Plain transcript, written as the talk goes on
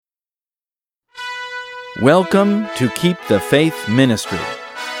Welcome to Keep the Faith Ministry.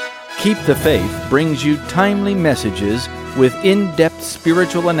 Keep the Faith brings you timely messages with in-depth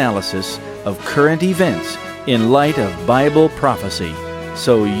spiritual analysis of current events in light of Bible prophecy,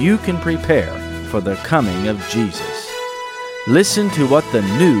 so you can prepare for the coming of Jesus. Listen to what the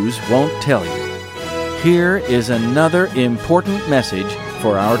news won't tell you. Here is another important message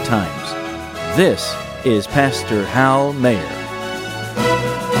for our times. This is Pastor Hal Mayer.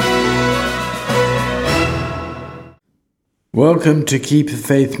 Welcome to Keep the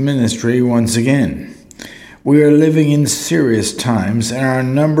Faith Ministry once again. We are living in serious times, and our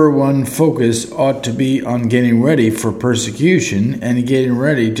number one focus ought to be on getting ready for persecution and getting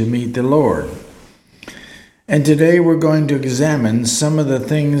ready to meet the Lord. And today we're going to examine some of the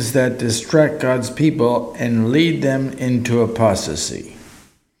things that distract God's people and lead them into apostasy.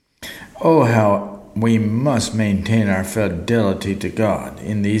 Oh, how we must maintain our fidelity to God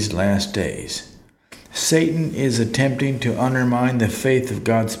in these last days. Satan is attempting to undermine the faith of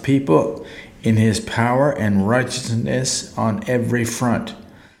God's people in his power and righteousness on every front.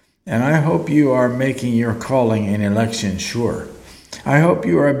 And I hope you are making your calling and election sure. I hope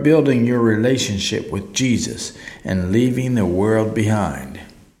you are building your relationship with Jesus and leaving the world behind.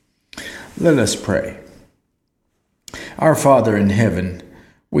 Let us pray. Our Father in heaven,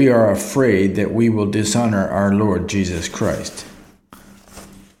 we are afraid that we will dishonor our Lord Jesus Christ.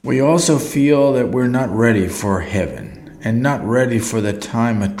 We also feel that we're not ready for heaven and not ready for the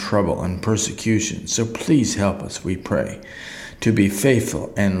time of trouble and persecution. So please help us, we pray, to be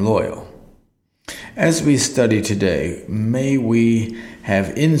faithful and loyal. As we study today, may we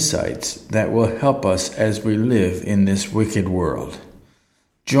have insights that will help us as we live in this wicked world.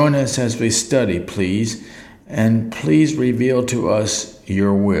 Join us as we study, please, and please reveal to us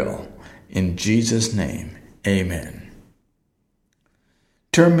your will. In Jesus' name, amen.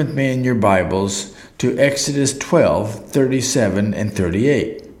 Turn with me in your Bibles to Exodus 12, 37 and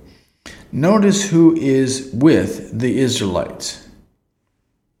 38. Notice who is with the Israelites.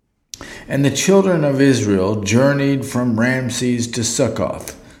 And the children of Israel journeyed from Ramses to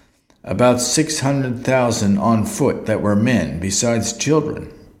Succoth, about 600,000 on foot that were men, besides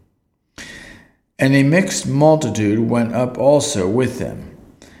children. And a mixed multitude went up also with them,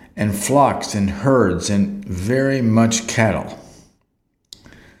 and flocks and herds and very much cattle.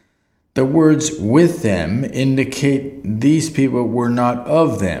 The words "with them" indicate these people were not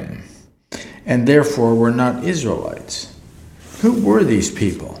of them, and therefore were not Israelites. Who were these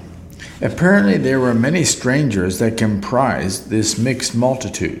people? Apparently there were many strangers that comprised this mixed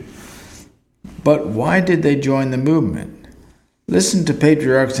multitude. But why did they join the movement? Listen to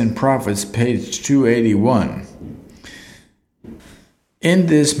Patriarchs and Prophets, page 281. In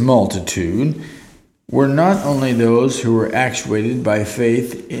this multitude were not only those who were actuated by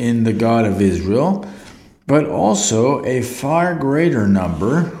faith in the God of Israel, but also a far greater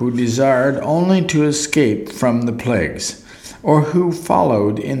number who desired only to escape from the plagues, or who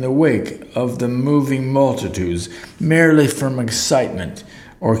followed in the wake of the moving multitudes merely from excitement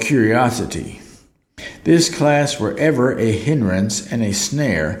or curiosity. This class were ever a hindrance and a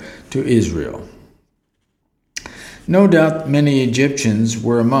snare to Israel. No doubt many Egyptians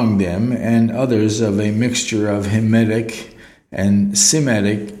were among them, and others of a mixture of Hamitic and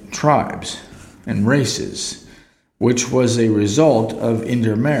Semitic tribes and races, which was a result of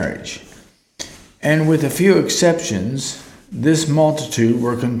intermarriage. And with a few exceptions, this multitude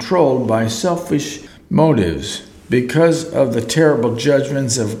were controlled by selfish motives. Because of the terrible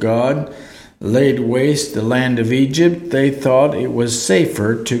judgments of God laid waste the land of Egypt, they thought it was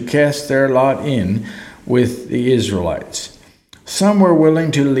safer to cast their lot in with the Israelites. Some were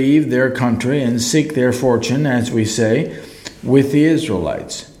willing to leave their country and seek their fortune, as we say, with the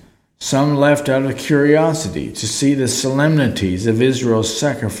Israelites. Some left out of curiosity to see the solemnities of Israel's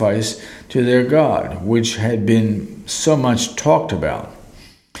sacrifice to their God, which had been so much talked about.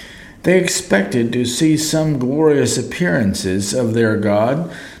 They expected to see some glorious appearances of their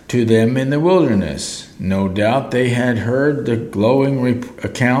God to them in the wilderness. No doubt they had heard the glowing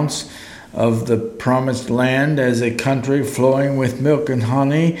accounts of the promised land as a country flowing with milk and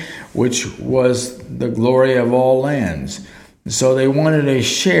honey, which was the glory of all lands. So they wanted a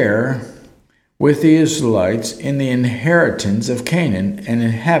share with the Israelites in the inheritance of Canaan and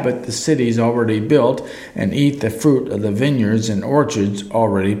inhabit the cities already built and eat the fruit of the vineyards and orchards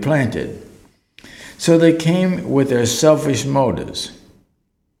already planted. So they came with their selfish motives.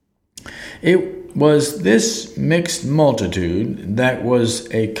 It was this mixed multitude that was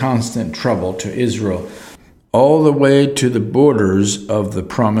a constant trouble to Israel all the way to the borders of the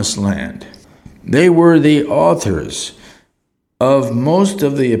promised land. They were the authors of most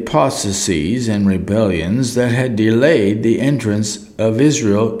of the apostasies and rebellions that had delayed the entrance of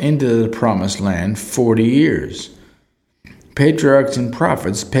Israel into the Promised Land 40 years. Patriarchs and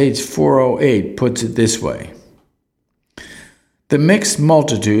Prophets, page 408, puts it this way. The mixed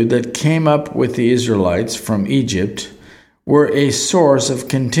multitude that came up with the Israelites from Egypt were a source of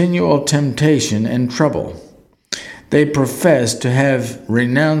continual temptation and trouble. They professed to have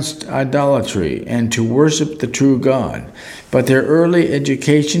renounced idolatry and to worship the true God, but their early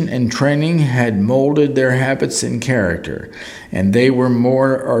education and training had molded their habits and character, and they were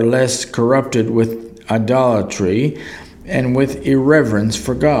more or less corrupted with idolatry and with irreverence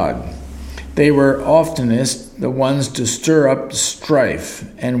for God. They were oftenest the ones to stir up strife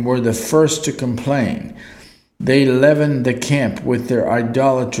and were the first to complain. They leavened the camp with their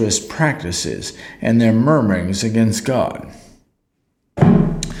idolatrous practices and their murmurings against God.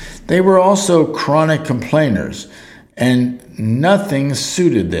 They were also chronic complainers, and nothing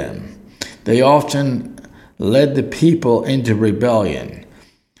suited them. They often led the people into rebellion.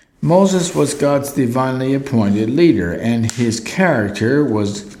 Moses was God's divinely appointed leader, and his character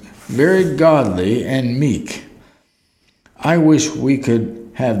was very godly and meek. I wish we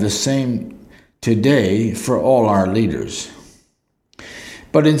could have the same today for all our leaders.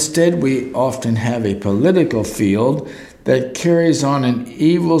 But instead, we often have a political field that carries on an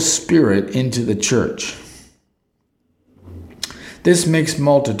evil spirit into the church. This mixed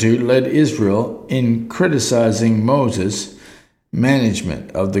multitude led Israel in criticizing Moses'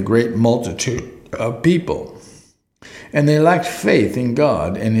 management of the great multitude of people, and they lacked faith in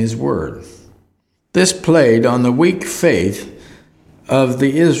God and His Word. This played on the weak faith of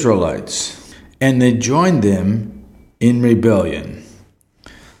the Israelites, and they joined them in rebellion.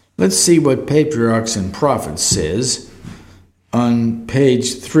 Let's see what Patriarchs and Prophets says on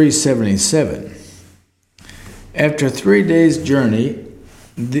page 377. After 3 days' journey,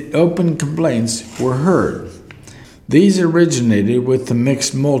 the open complaints were heard. These originated with the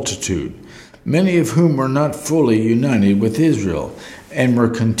mixed multitude, many of whom were not fully united with Israel and were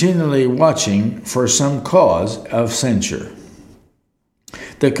continually watching for some cause of censure.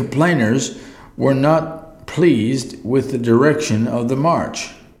 The complainers were not pleased with the direction of the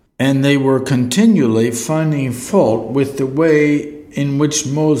march, and they were continually finding fault with the way in which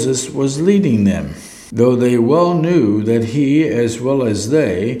Moses was leading them, though they well knew that he, as well as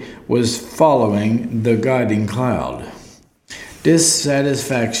they, was following the guiding cloud.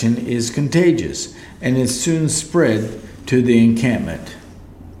 Dissatisfaction is contagious, and it soon spread to the encampment.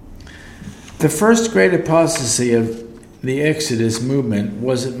 The first great apostasy of the Exodus movement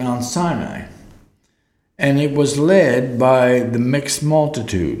was at Mount Sinai, and it was led by the mixed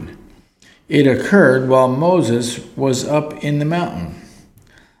multitude. It occurred while Moses was up in the mountain.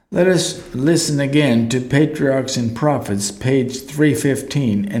 Let us listen again to Patriarchs and Prophets, page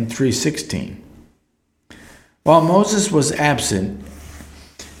 315 and 316. While Moses was absent,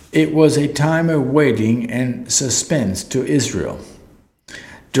 it was a time of waiting and suspense to Israel.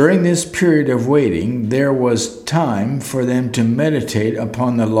 During this period of waiting, there was time for them to meditate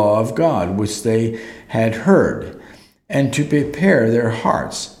upon the law of God, which they had heard, and to prepare their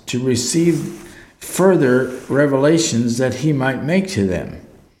hearts to receive further revelations that He might make to them.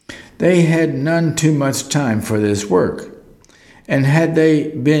 They had none too much time for this work. And had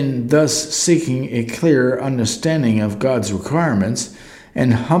they been thus seeking a clearer understanding of God's requirements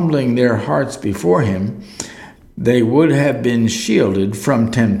and humbling their hearts before Him, they would have been shielded from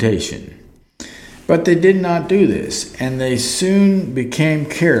temptation. But they did not do this, and they soon became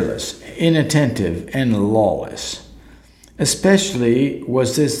careless, inattentive, and lawless. Especially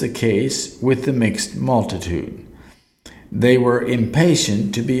was this the case with the mixed multitude. They were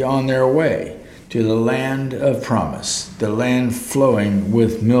impatient to be on their way to the land of promise, the land flowing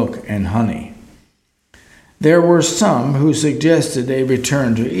with milk and honey. There were some who suggested a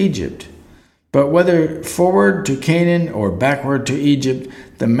return to Egypt, but whether forward to Canaan or backward to Egypt,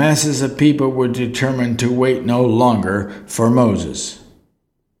 the masses of people were determined to wait no longer for Moses.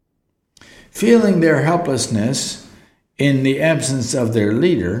 Feeling their helplessness in the absence of their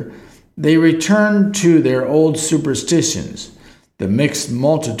leader, they returned to their old superstitions. The mixed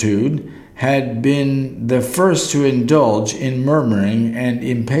multitude had been the first to indulge in murmuring and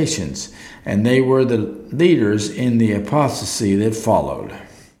impatience, and they were the leaders in the apostasy that followed.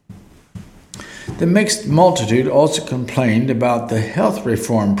 The mixed multitude also complained about the health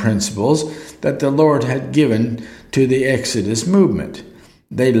reform principles that the Lord had given to the Exodus movement.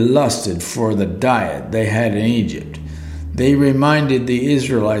 They lusted for the diet they had in Egypt. They reminded the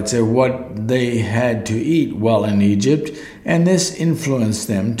Israelites of what they had to eat while in Egypt, and this influenced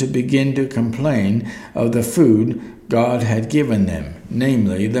them to begin to complain of the food God had given them,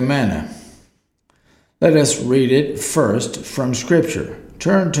 namely the manna. Let us read it first from Scripture.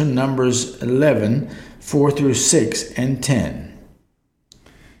 Turn to Numbers 11, 4 through 6 and 10.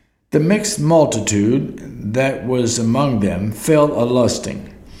 The mixed multitude that was among them fell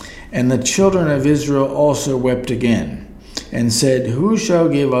a-lusting, and the children of Israel also wept again, and said, Who shall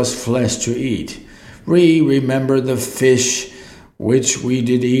give us flesh to eat? We remember the fish which we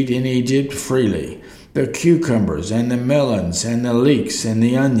did eat in Egypt freely, the cucumbers and the melons and the leeks and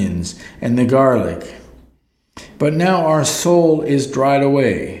the onions and the garlic. But now our soul is dried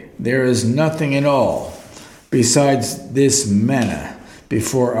away. There is nothing at all besides this manna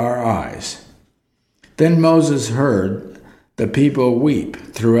before our eyes. Then Moses heard the people weep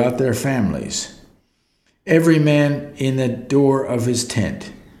throughout their families, every man in the door of his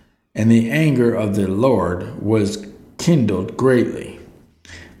tent, and the anger of the Lord was kindled greatly.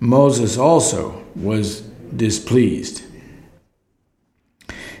 Moses also was displeased.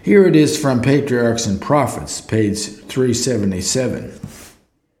 Here it is from Patriarchs and Prophets, page 377.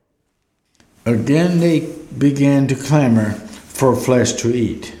 Again they began to clamor for flesh to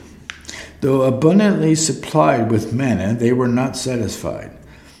eat. Though abundantly supplied with manna, they were not satisfied.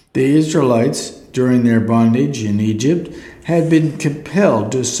 The Israelites, during their bondage in Egypt, had been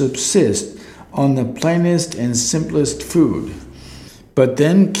compelled to subsist on the plainest and simplest food. But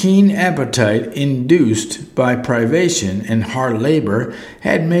then keen appetite, induced by privation and hard labor,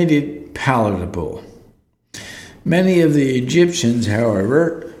 had made it palatable. Many of the Egyptians,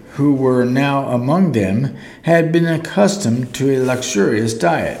 however, who were now among them, had been accustomed to a luxurious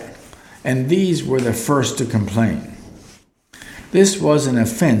diet, and these were the first to complain. This was an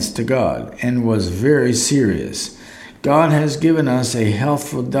offense to God and was very serious. God has given us a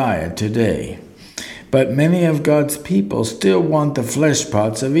healthful diet today, but many of God's people still want the flesh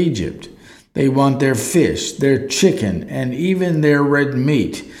pots of Egypt. They want their fish, their chicken, and even their red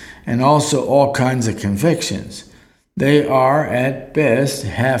meat, and also all kinds of confections. They are, at best,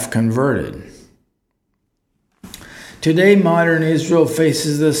 half converted. Today, modern Israel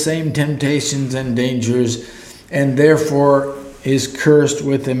faces the same temptations and dangers, and therefore is cursed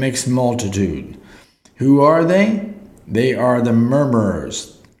with a mixed multitude. Who are they? They are the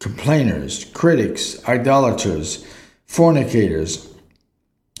murmurers, complainers, critics, idolaters, fornicators,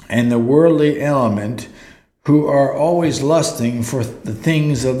 and the worldly element, who are always lusting for the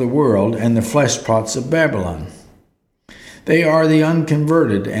things of the world and the flesh pots of Babylon. They are the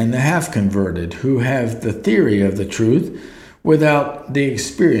unconverted and the half-converted, who have the theory of the truth without the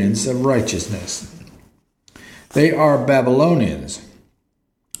experience of righteousness. They are Babylonians,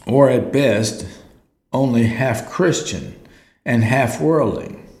 or at best, only half-Christian and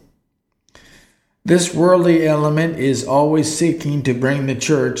half-worldly. This worldly element is always seeking to bring the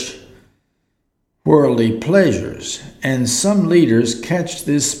church worldly pleasures, and some leaders catch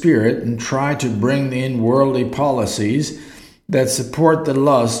this spirit and try to bring in worldly policies that support the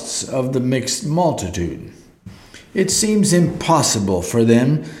lusts of the mixed multitude. It seems impossible for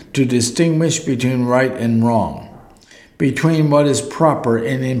them to distinguish between right and wrong, between what is proper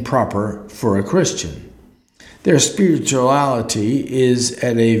and improper for a Christian. Their spirituality is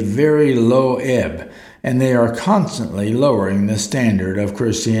at a very low ebb, and they are constantly lowering the standard of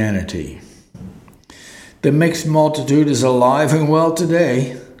Christianity. The mixed multitude is alive and well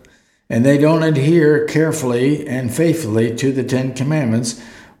today, and they don't adhere carefully and faithfully to the Ten Commandments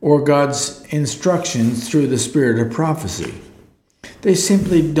or God's instructions through the spirit of prophecy. They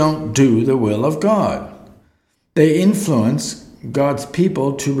simply don't do the will of God. They influence God's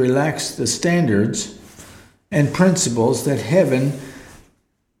people to relax the standards and principles that heaven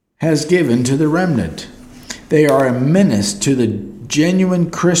has given to the remnant. They are a menace to the genuine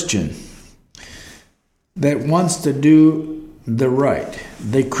Christian that wants to do the right.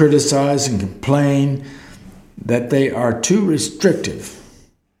 They criticize and complain that they are too restrictive.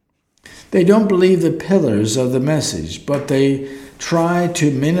 They don't believe the pillars of the message, but they try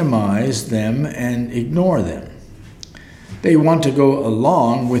to minimize them and ignore them. They want to go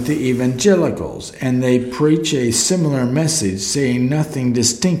along with the evangelicals, and they preach a similar message, saying nothing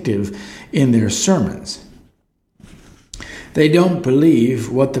distinctive in their sermons. They don't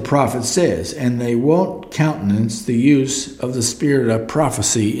believe what the prophet says, and they won't countenance the use of the spirit of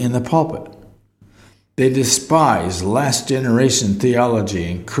prophecy in the pulpit. They despise last-generation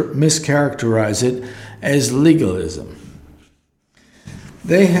theology and mischaracterize it as legalism.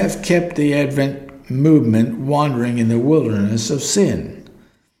 They have kept the Advent movement wandering in the wilderness of sin.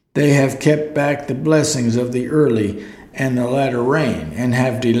 They have kept back the blessings of the early and the latter rain, and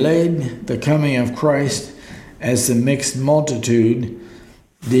have delayed the coming of Christ as the mixed multitude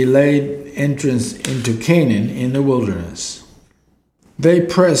delayed entrance into Canaan in the wilderness. They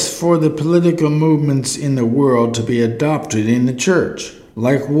press for the political movements in the world to be adopted in the church,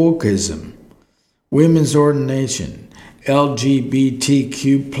 like wokeism, women's ordination,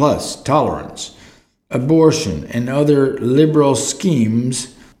 LGBTQ+ tolerance, abortion, and other liberal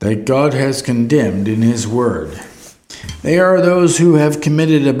schemes that God has condemned in His Word. They are those who have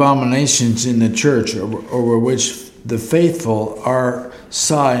committed abominations in the church over which the faithful are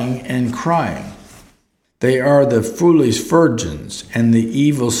sighing and crying. They are the foolish virgins and the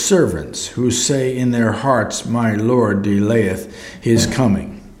evil servants who say in their hearts, "My Lord delayeth His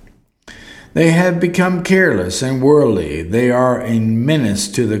coming." They have become careless and worldly. They are a menace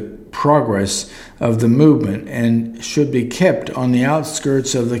to the progress of the movement and should be kept on the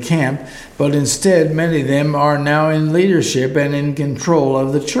outskirts of the camp, but instead many of them are now in leadership and in control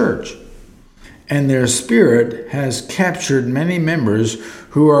of the church. And their spirit has captured many members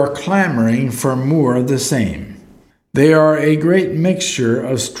who are clamoring for more of the same. They are a great mixture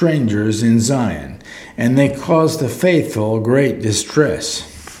of strangers in Zion, and they cause the faithful great distress.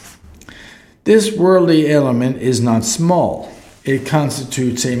 This worldly element is not small. It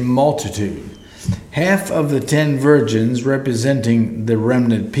constitutes a multitude. Half of the 10 virgins representing the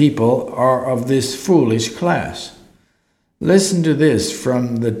remnant people are of this foolish class. Listen to this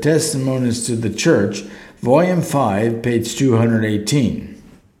from the Testimonies to the Church, Volume 5, page 218.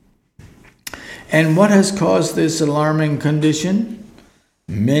 And what has caused this alarming condition?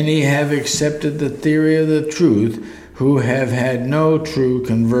 Many have accepted the theory of the truth who have had no true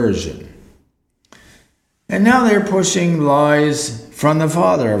conversion. And now they're pushing lies from the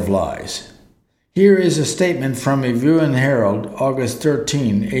father of lies. Here is a statement from Review and Herald, August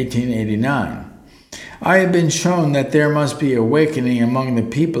 13, 1889. I have been shown that there must be awakening among the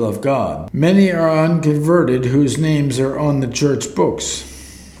people of God. Many are unconverted whose names are on the church books.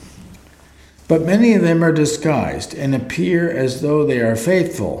 But many of them are disguised and appear as though they are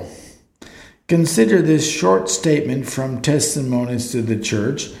faithful. Consider this short statement from Testimonies to the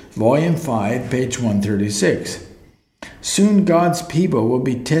Church, Volume 5, page 136. Soon God's people will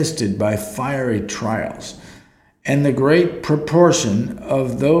be tested by fiery trials, and the great proportion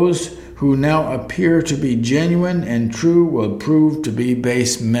of those who now appear to be genuine and true will prove to be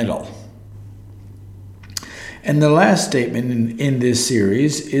base metal. And the last statement in this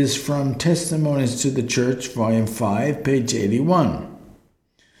series is from Testimonies to the Church, Volume 5, page 81.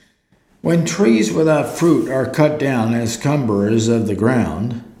 When trees without fruit are cut down as cumberers of the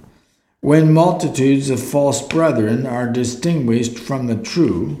ground, when multitudes of false brethren are distinguished from the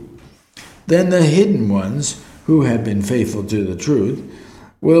true, then the hidden ones, who have been faithful to the truth,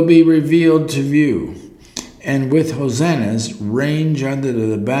 will be revealed to view, and with hosannas range under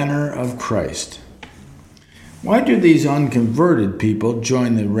the banner of Christ. Why do these unconverted people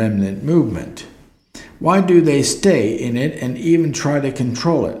join the remnant movement? Why do they stay in it and even try to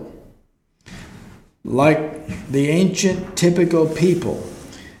control it? Like the ancient typical people,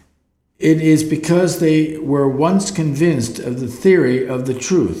 it is because they were once convinced of the theory of the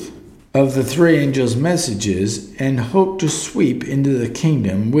truth of the three angels' messages and hoped to sweep into the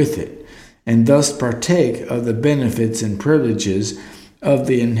kingdom with it, and thus partake of the benefits and privileges of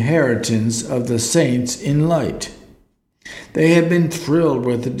the inheritance of the saints in light. They have been thrilled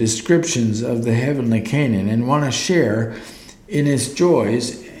with the descriptions of the heavenly Canaan and want to share in its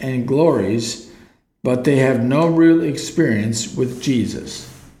joys and glories, but they have no real experience with Jesus.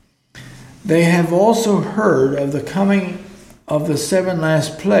 They have also heard of the coming of the 7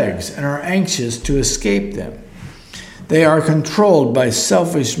 last plagues and are anxious to escape them. They are controlled by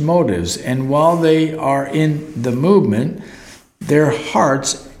selfish motives, and while they are in the movement, their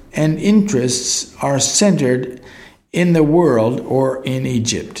hearts and interests are centered in the world or in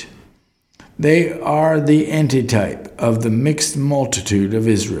Egypt. They are the antitype of the mixed multitude of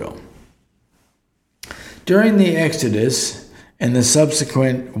Israel. During the Exodus and the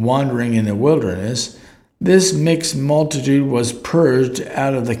subsequent wandering in the wilderness, this mixed multitude was purged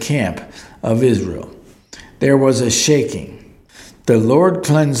out of the camp of Israel. There was a shaking. The Lord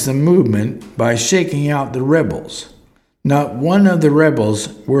cleansed the movement by shaking out the rebels. Not one of the rebels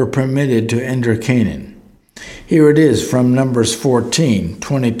were permitted to enter Canaan. Here it is from Numbers 14,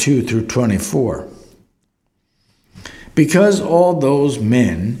 22 through 24. Because all those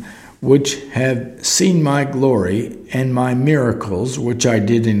men which have seen my glory and my miracles which I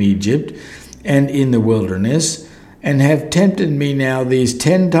did in Egypt and in the wilderness, and have tempted me now these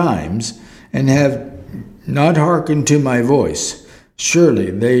 10 times, and have not hearkened to my voice,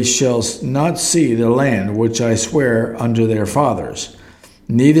 surely they shall not see the land which I swear unto their fathers,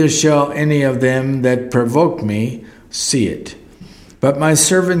 neither shall any of them that provoke me see it. but my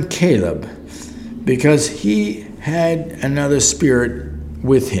servant Caleb, because he had another spirit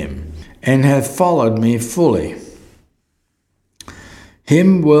with him, and hath followed me fully.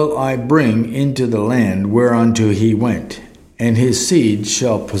 Him will I bring into the land whereunto he went, and his seed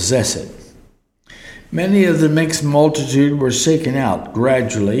shall possess it. Many of the mixed multitude were shaken out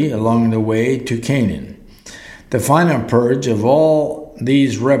gradually along the way to Canaan. The final purge of all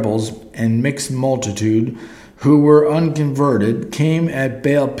these rebels and mixed multitude who were unconverted came at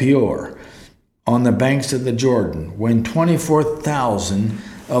Baal Peor on the banks of the Jordan, when 24,000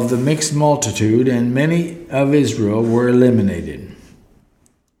 of the mixed multitude and many of Israel were eliminated.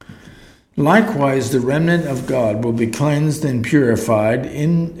 Likewise, the remnant of God will be cleansed and purified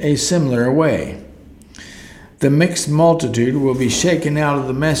in a similar way. The mixed multitude will be shaken out of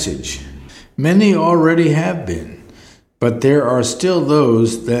the message. Many already have been. But there are still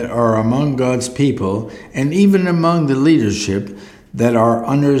those that are among God's people, and even among the leadership, that are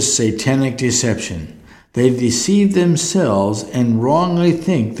under satanic deception. They deceive themselves and wrongly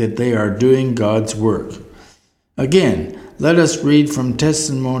think that they are doing God's work. Again, let us read from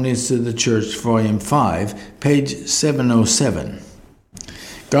Testimonies to the Church, Volume 5, page 707.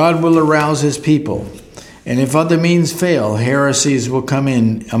 God will arouse his people, and if other means fail, heresies will come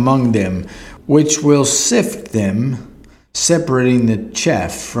in among them, which will sift them, separating the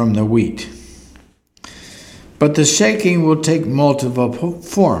chaff from the wheat. But the shaking will take multiple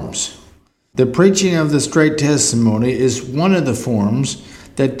forms. The preaching of the straight testimony is one of the forms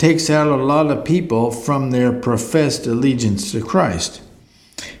that takes out a lot of people from their professed allegiance to Christ.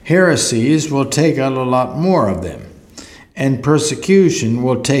 Heresies will take out a lot more of them, and persecution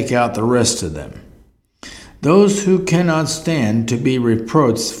will take out the rest of them. Those who cannot stand to be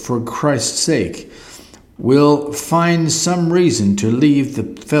reproached for Christ's sake will find some reason to leave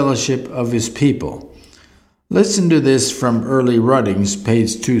the fellowship of his people. Listen to this from Early Writings,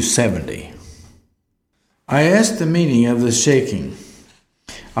 page 270. I asked the meaning of the shaking.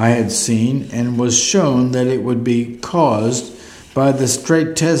 I had seen and was shown that it would be caused by the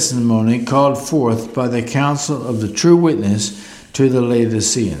straight testimony called forth by the counsel of the true witness to the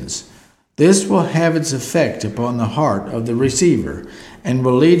Laodiceans. This will have its effect upon the heart of the receiver, and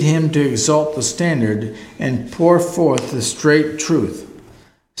will lead him to exalt the standard and pour forth the straight truth.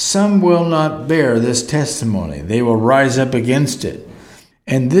 Some will not bear this testimony. They will rise up against it.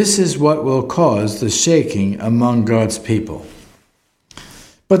 And this is what will cause the shaking among God's people.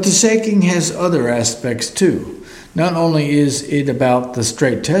 But the shaking has other aspects too. Not only is it about the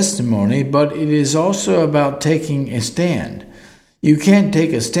straight testimony, but it is also about taking a stand. You can't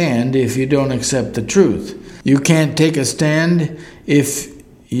take a stand if you don't accept the truth. You can't take a stand if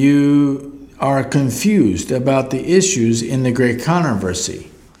you are confused about the issues in the great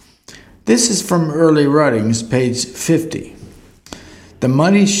controversy. This is from Early Writings, page 50. The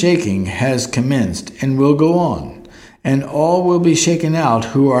mighty shaking has commenced and will go on, and all will be shaken out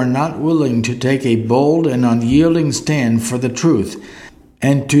who are not willing to take a bold and unyielding stand for the truth,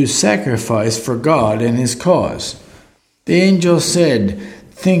 and to sacrifice for God and his cause. The angel said,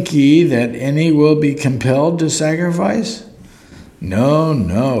 Think ye that any will be compelled to sacrifice?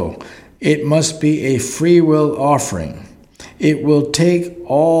 No. It must be a free will offering. It will take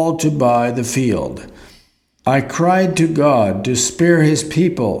all to buy the field. I cried to God to spare his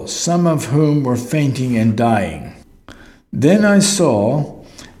people, some of whom were fainting and dying. Then I saw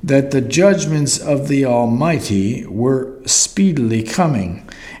that the judgments of the Almighty were speedily coming,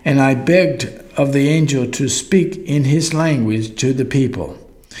 and I begged of the angel to speak in his language to the people.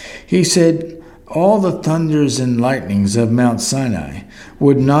 He said, All the thunders and lightnings of Mount Sinai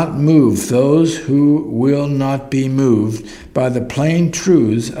would not move those who will not be moved by the plain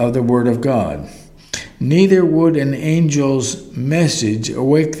truths of the Word of God. Neither would an angel's message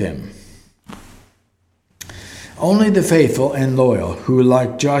awake them. Only the faithful and loyal, who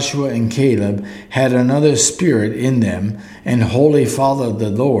like Joshua and Caleb had another spirit in them and wholly followed the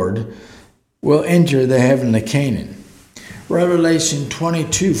Lord, will enter the heavenly Canaan. Revelation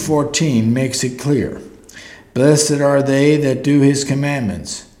 22:14 makes it clear. Blessed are they that do his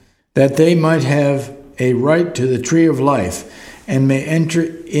commandments, that they might have a right to the tree of life, and may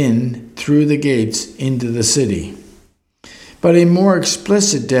enter in through the gates into the city. But a more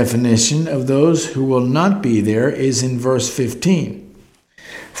explicit definition of those who will not be there is in verse 15.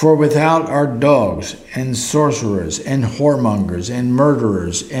 For without are dogs, and sorcerers, and whoremongers, and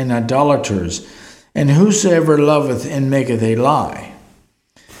murderers, and idolaters, and whosoever loveth and maketh a lie.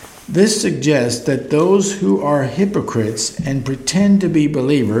 This suggests that those who are hypocrites and pretend to be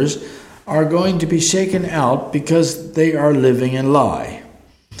believers are going to be shaken out because they are living a lie.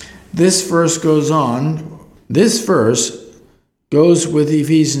 This verse goes with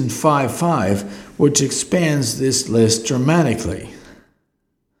Ephesians 5:5, which expands this list dramatically.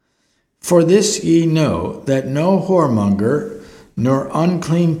 For this ye know, that no whoremonger, nor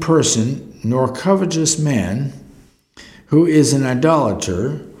unclean person, nor covetous man, who is an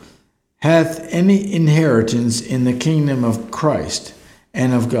idolater, hath any inheritance in the kingdom of Christ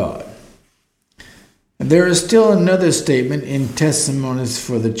and of God. There is still another statement in Testimonies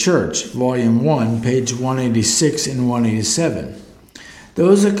for the Church, Volume 1, page 186 and 187.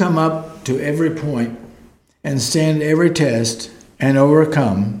 Those that come up to every point and stand every test and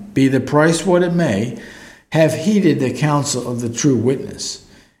overcome, be the price what it may, have heeded the counsel of the true witness,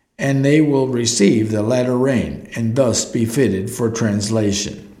 and they will receive the latter rain, and thus be fitted for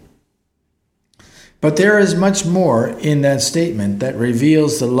translation. But there is much more in that statement that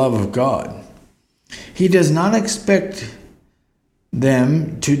reveals the love of God. He does not expect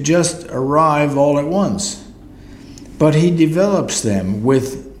them to just arrive all at once, but he develops them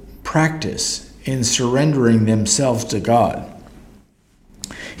with practice in surrendering themselves to God.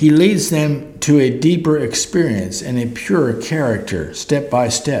 He leads them to a deeper experience and a purer character, step by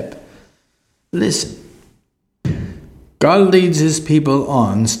step. Listen, God leads his people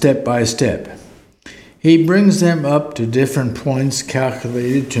on step by step. He brings them up to different points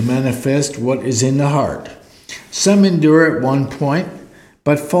calculated to manifest what is in the heart. Some endure at one point,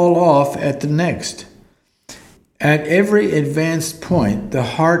 but fall off at the next. At every advanced point, the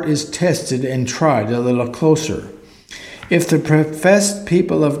heart is tested and tried a little closer. If the professed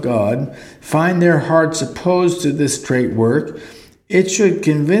people of God find their hearts opposed to this great work, it should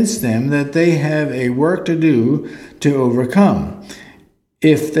convince them that they have a work to do to overcome,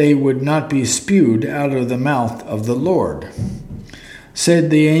 if they would not be spewed out of the mouth of the Lord. Said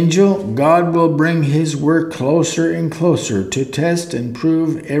the angel, God will bring his work closer and closer to test and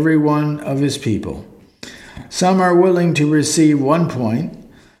prove every one of his people. Some are willing to receive one point,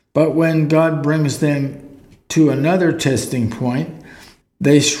 but when God brings them to another testing point,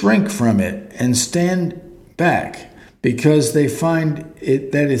 they shrink from it and stand back because they find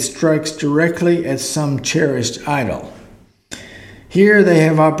that it strikes directly at some cherished idol. Here they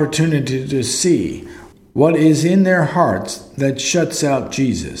have opportunity to see what is in their hearts that shuts out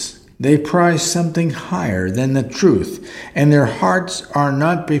Jesus. They prize something higher than the truth, and their hearts are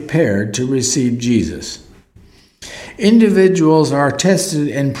not prepared to receive Jesus. Individuals are tested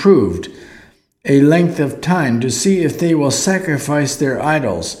and proved a length of time to see if they will sacrifice their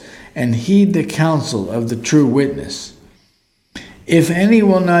idols and heed the counsel of the true witness. If any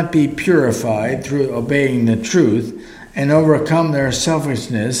will not be purified through obeying the truth and overcome their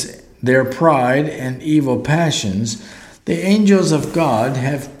selfishness, their pride, and evil passions, the angels of God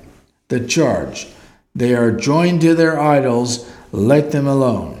have the charge. They are joined to their idols, let them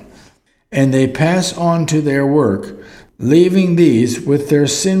alone. And they pass on to their work, leaving these with their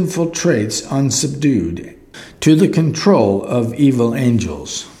sinful traits unsubdued, to the control of evil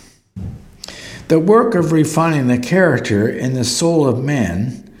angels. The work of refining the character and the soul of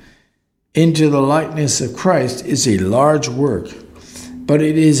man into the likeness of Christ is a large work, but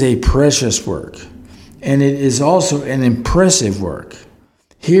it is a precious work, and it is also an impressive work.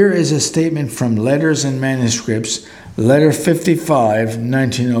 Here is a statement from Letters and Manuscripts, Letter 55,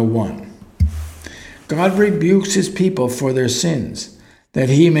 1901. God rebukes his people for their sins, that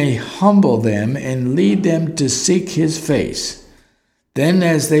he may humble them and lead them to seek his face. Then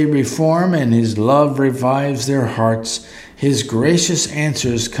as they reform and his love revives their hearts, his gracious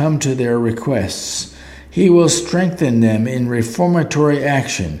answers come to their requests. He will strengthen them in reformatory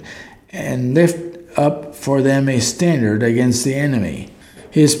action and lift up for them a standard against the enemy.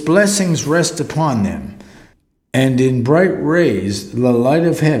 His blessings rest upon them, and in bright rays the light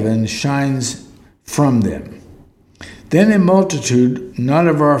of heaven shines from them. Then a multitude, not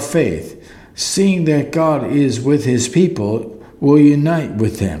of our faith, seeing that God is with his people, will unite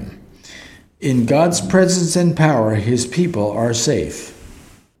with them. In God's presence and power, his people are safe.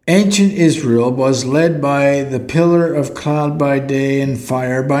 Ancient Israel was led by the pillar of cloud by day and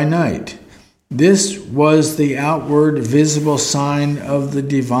fire by night. This was the outward visible sign of the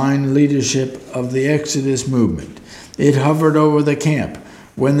divine leadership of the Exodus movement. It hovered over the camp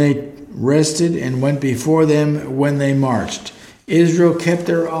when they rested and went before them when they marched. Israel kept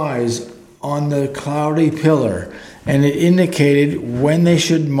their eyes on the cloudy pillar, and it indicated when they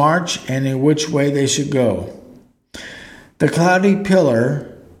should march and in which way they should go. The cloudy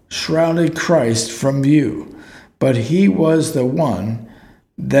pillar shrouded Christ from view, but he was the one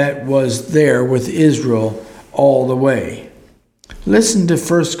that was there with Israel all the way. Listen to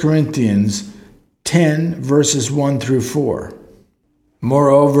 1 Corinthians 10, verses 1 through 4.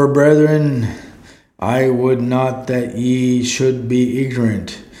 Moreover, brethren, I would not that ye should be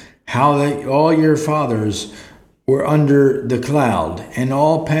ignorant, how that all your fathers were under the cloud, and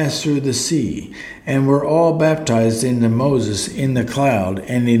all passed through the sea, and were all baptized into Moses in the cloud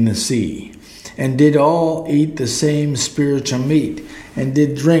and in the sea, and did all eat the same spiritual meat, and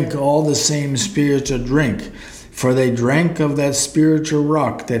did drink all the same spiritual drink, for they drank of that spiritual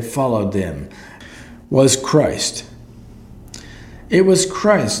rock that followed them, was Christ. It was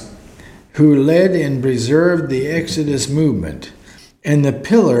Christ who led and preserved the Exodus movement, and the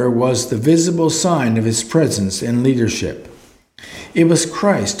pillar was the visible sign of his presence and leadership. It was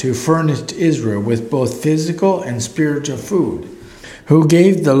Christ who furnished Israel with both physical and spiritual food, who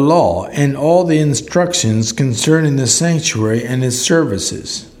gave the law and all the instructions concerning the sanctuary and its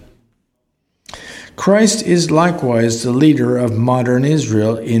services. Christ is likewise the leader of modern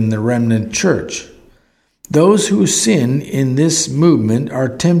Israel in the remnant church. Those who sin in this movement are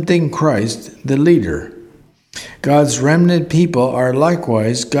tempting Christ, the leader. God's remnant people are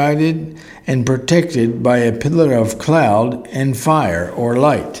likewise guided and protected by a pillar of cloud and fire or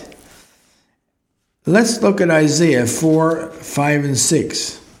light. Let's look at Isaiah 4, 5, and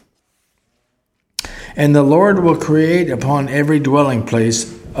 6. And the Lord will create upon every dwelling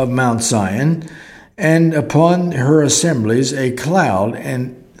place of Mount Zion, and upon her assemblies a cloud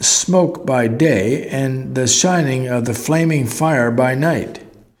and smoke by day, and the shining of the flaming fire by night.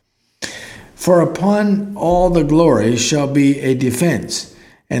 For upon all the glory shall be a defense,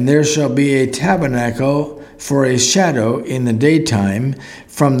 and there shall be a tabernacle for a shadow in the daytime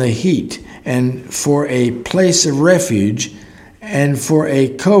from the heat, and for a place of refuge, and for a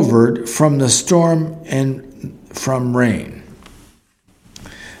covert from the storm and from rain.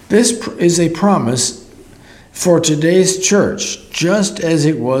 This is a promise for today's church, just as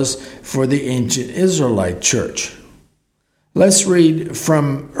it was for the ancient Israelite church. Let's read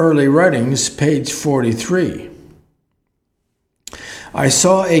from Early Writings, page 43. I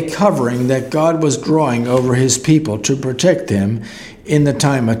saw a covering that God was drawing over his people to protect them in the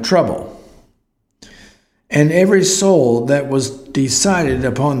time of trouble. And every soul that was decided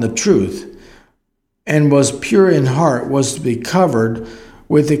upon the truth and was pure in heart was to be covered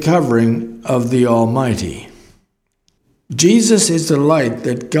with the covering of the Almighty. Jesus is the light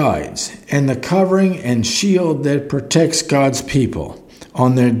that guides, and the covering and shield that protects God's people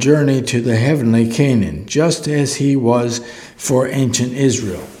on their journey to the heavenly Canaan, just as he was for ancient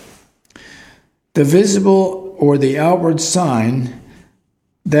Israel. The visible or the outward sign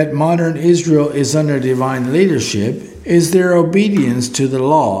that modern Israel is under divine leadership is their obedience to the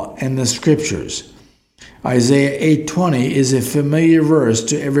law and the scriptures. Isaiah 8:20 is a familiar verse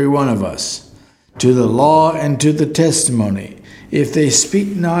to every one of us. To the law and to the testimony. If they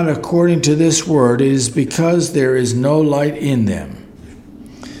speak not according to this word, it is because there is no light in them.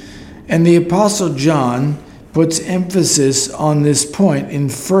 And the Apostle John puts emphasis on this point in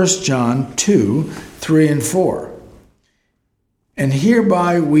 1 John 2, 3 and 4. And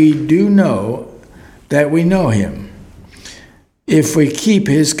hereby we do know that we know him, if we keep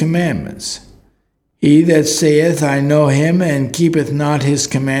his commandments. He that saith, I know him, and keepeth not his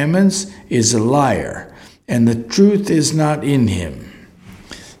commandments, is a liar, and the truth is not in him.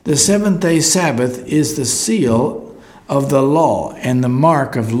 The seventh-day Sabbath is the seal of the law and the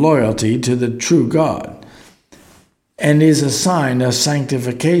mark of loyalty to the true God, and is a sign of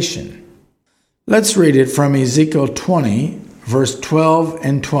sanctification. Let's read it from Ezekiel 20, verse 12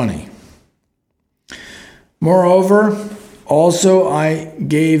 and 20. Moreover, also I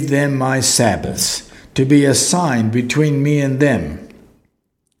gave them my Sabbaths, to be a sign between me and them,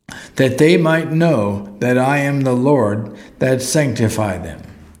 that they might know that I am the Lord that sanctify them.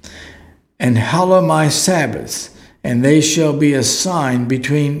 And hallow my Sabbaths, and they shall be a sign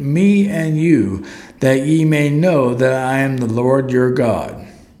between me and you, that ye may know that I am the Lord your God.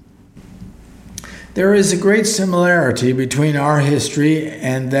 There is a great similarity between our history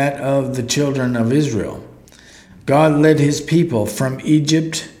and that of the children of Israel. God led his people from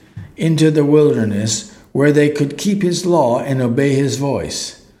Egypt into the wilderness, where they could keep his law and obey his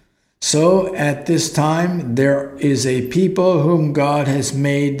voice. So at this time there is a people whom God has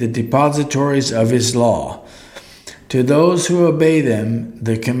made the depositories of his law. To those who obey them,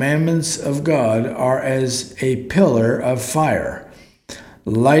 the commandments of God are as a pillar of fire,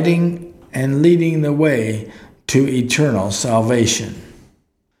 lighting and leading the way to eternal salvation.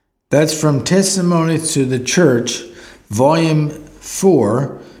 That's from Testimonies to the Church, Volume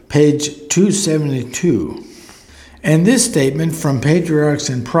 4, page 272. And this statement from Patriarchs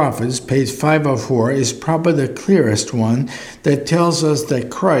and Prophets, page 504, is probably the clearest one that tells us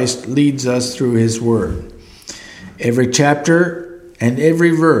that Christ leads us through his word. Every chapter and every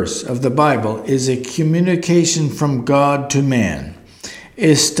verse of the Bible is a communication from God to man.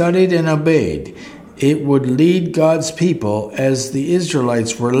 Is studied and obeyed, it would lead God's people as the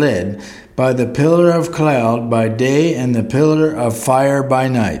Israelites were led by the pillar of cloud by day and the pillar of fire by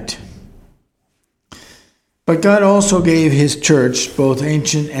night. But God also gave his church, both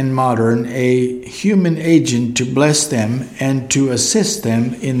ancient and modern, a human agent to bless them and to assist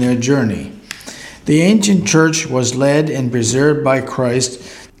them in their journey. The ancient church was led and preserved by Christ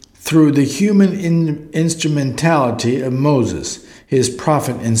through the human instrumentality of Moses, his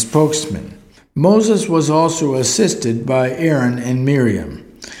prophet and spokesman. Moses was also assisted by Aaron and Miriam.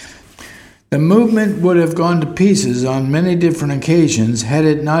 The movement would have gone to pieces on many different occasions had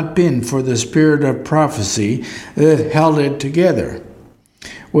it not been for the spirit of prophecy that held it together.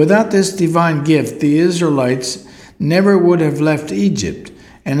 Without this divine gift, the Israelites never would have left Egypt,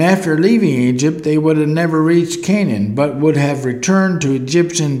 and after leaving Egypt, they would have never reached Canaan, but would have returned to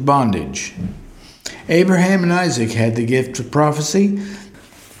Egyptian bondage. Abraham and Isaac had the gift of prophecy,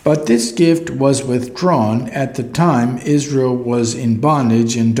 but this gift was withdrawn at the time Israel was in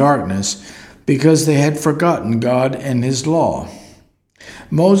bondage and darkness because they had forgotten God and his law.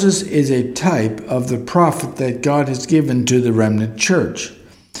 Moses is a type of the prophet that God has given to the remnant church.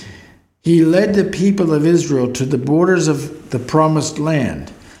 He led the people of Israel to the borders of the promised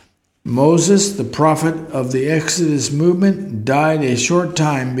land. Moses, the prophet of the Exodus movement, died a short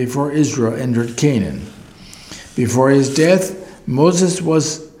time before Israel entered Canaan. Before his death, Moses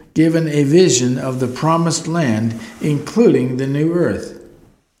was given a vision of the promised land, including the new earth.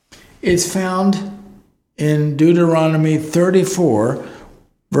 It's found in Deuteronomy 34,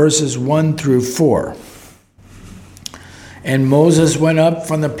 verses 1 through 4. And Moses went up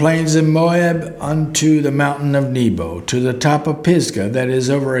from the plains of Moab unto the mountain of Nebo, to the top of Pisgah, that is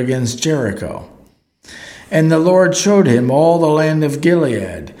over against Jericho. And the Lord showed him all the land of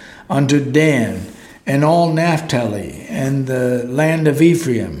Gilead, unto Dan, and all Naphtali, and the land of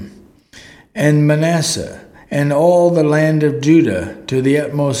Ephraim, and Manasseh, and all the land of Judah to the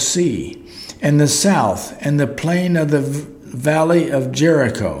utmost sea, and the south, and the plain of the valley of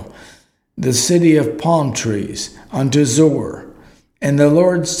Jericho, the city of palm trees, unto Zoar. And the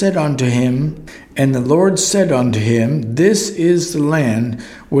Lord said unto him, This is the land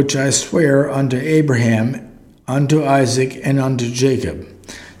which I swear unto Abraham, unto Isaac, and unto Jacob,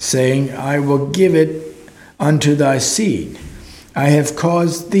 saying, I will give it unto thy seed. I have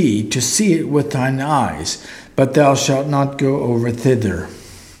caused thee to see it with thine eyes, but thou shalt not go over thither.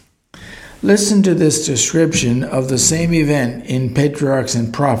 Listen to this description of the same event in Patriarchs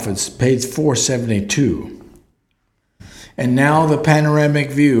and Prophets, page 472. And now the panoramic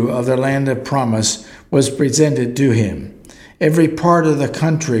view of the land of promise was presented to him. Every part of the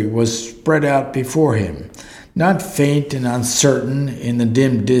country was spread out before him, not faint and uncertain in the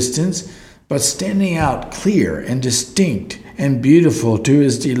dim distance, but standing out clear and distinct and beautiful to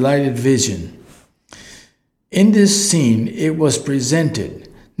his delighted vision. In this scene it was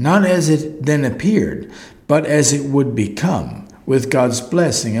presented, not as it then appeared, but as it would become, with God's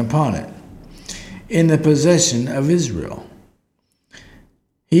blessing upon it, in the possession of Israel.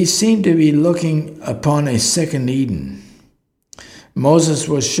 He seemed to be looking upon a second Eden. Moses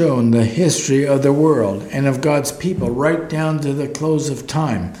was shown the history of the world and of God's people right down to the close of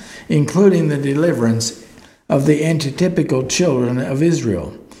time, including the deliverance of the antitypical children of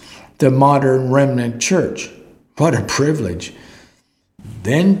Israel, the modern remnant church. What a privilege!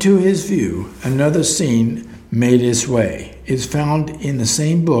 Then to his view, another scene made its way. It's found in the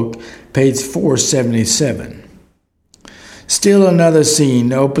same book, page 477. Still another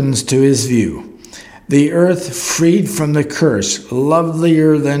scene opens to his view. The earth freed from the curse,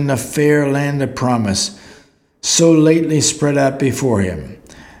 lovelier than the fair land of promise, so lately spread out before him.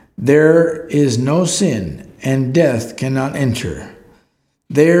 There is no sin, and death cannot enter.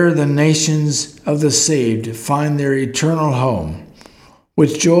 There the nations of the saved find their eternal home.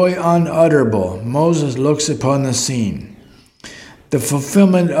 With joy unutterable, Moses looks upon the scene, the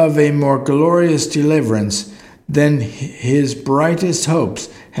fulfillment of a more glorious deliverance than his brightest hopes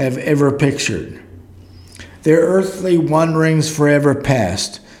have ever pictured. Their earthly wanderings forever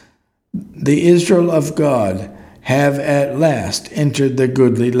past, the Israel of God have at last entered the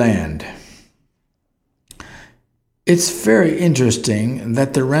goodly land. It's very interesting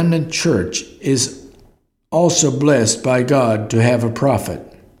that the remnant church is also blessed by God to have a prophet.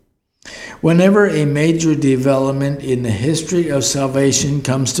 Whenever a major development in the history of salvation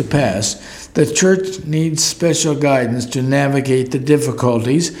comes to pass, the church needs special guidance to navigate the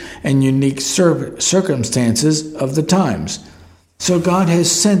difficulties and unique circumstances of the times. So God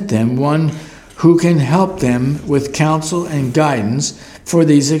has sent them one who can help them with counsel and guidance for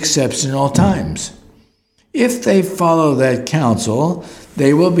these exceptional times. If they follow that counsel,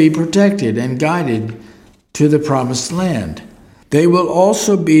 they will be protected and guided to the promised land. They will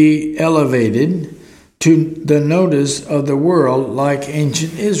also be elevated to the notice of the world like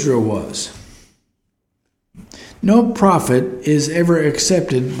ancient Israel was. No prophet is ever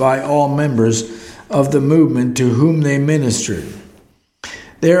accepted by all members of the movement to whom they ministered.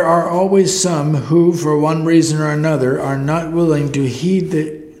 There are always some who, for one reason or another, are not willing to heed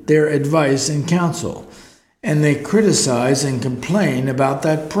their advice and counsel, and they criticize and complain about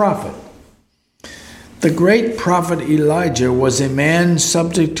that prophet. The great prophet Elijah was a man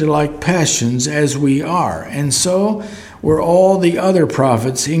subject to like passions as we are, and so were all the other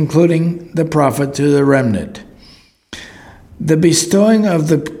prophets, including the prophet to the remnant. The bestowing of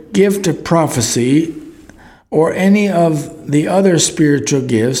the gift of prophecy or any of the other spiritual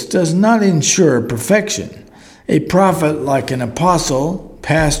gifts does not ensure perfection. A prophet, like an apostle,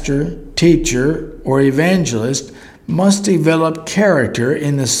 pastor, teacher, or evangelist, must develop character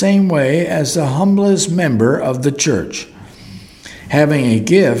in the same way as the humblest member of the church. Having a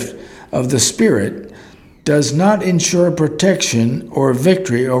gift of the Spirit does not ensure protection or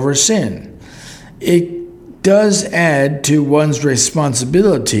victory over sin. It does add to one's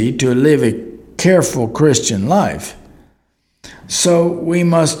responsibility to live a careful Christian life. So we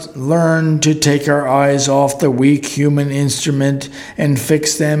must learn to take our eyes off the weak human instrument and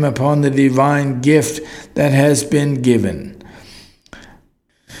fix them upon the divine gift that has been given.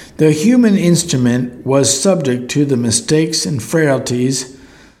 The human instrument was subject to the mistakes and frailties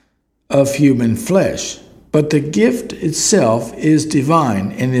of human flesh, but the gift itself is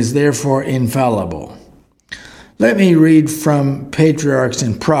divine and is therefore infallible. Let me read from Patriarchs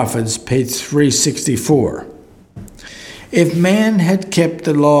and Prophets, page 364. If man had kept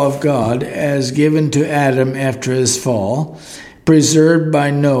the law of God as given to Adam after his fall, preserved by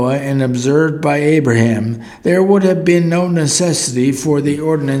Noah and observed by Abraham, there would have been no necessity for the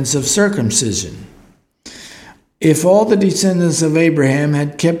ordinance of circumcision. If all the descendants of Abraham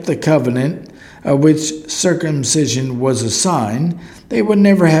had kept the covenant of which circumcision was a sign, they would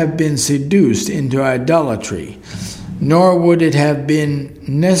never have been seduced into idolatry, nor would it have been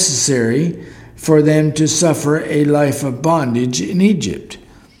necessary for them to suffer a life of bondage in Egypt.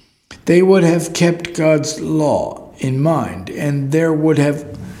 They would have kept God's law in mind, and there would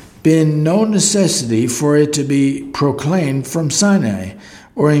have been no necessity for it to be proclaimed from Sinai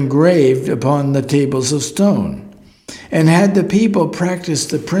or engraved upon the tables of stone. And had the people practiced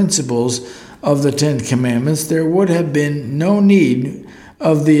the principles of the Ten Commandments, there would have been no need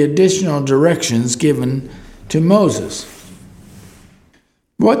of the additional directions given to Moses.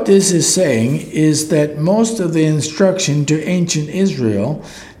 What this is saying is that most of the instruction to ancient Israel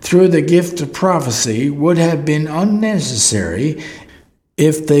through the gift of prophecy would have been unnecessary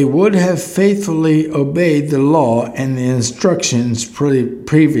if they would have faithfully obeyed the law and the instructions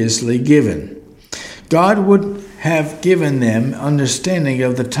previously given. God would have given them understanding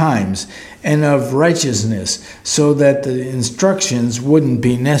of the times and of righteousness so that the instructions wouldn't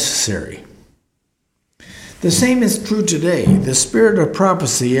be necessary. The same is true today. The spirit of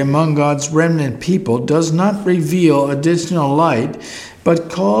prophecy among God's remnant people does not reveal additional light,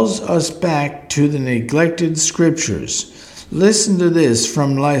 but calls us back to the neglected scriptures. Listen to this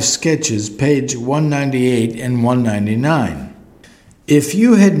from Life Sketches, page 198 and 199. If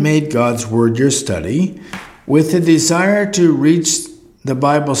you had made God's Word your study, with the desire to reach the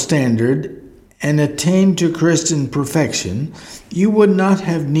Bible standard and attain to Christian perfection, you would not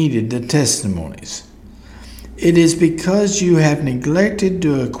have needed the testimonies. It is because you have neglected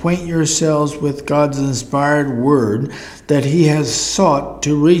to acquaint yourselves with God's inspired word that He has sought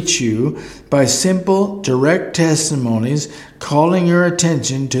to reach you by simple, direct testimonies, calling your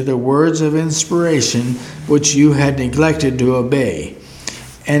attention to the words of inspiration which you had neglected to obey,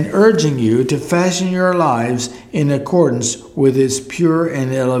 and urging you to fashion your lives in accordance with its pure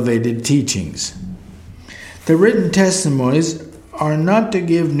and elevated teachings. The written testimonies are not to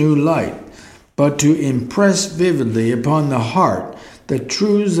give new light, but to impress vividly upon the heart the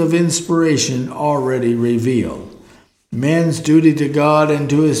truths of inspiration already revealed. Man's duty to God and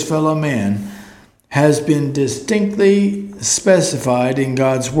to his fellow man has been distinctly specified in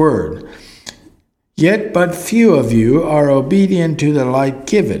God's Word. Yet but few of you are obedient to the light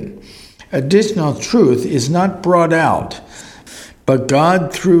given. Additional truth is not brought out, but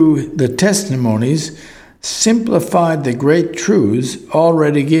God, through the testimonies, simplified the great truths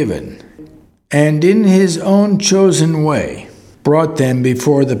already given, and in His own chosen way brought them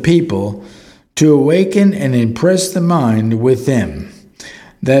before the people to awaken and impress the mind with them,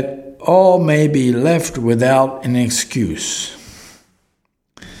 that all may be left without an excuse.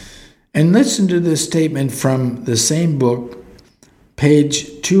 And listen to this statement from the same book,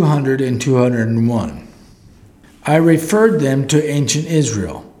 page 200 and 201. I referred them to ancient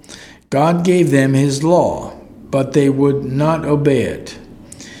Israel. God gave them his law, but they would not obey it.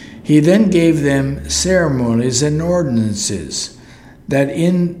 He then gave them ceremonies and ordinances, that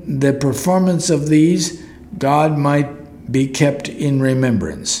in the performance of these, God might be kept in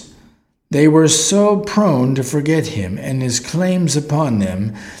remembrance. They were so prone to forget him and his claims upon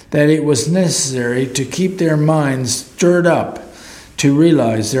them that it was necessary to keep their minds stirred up to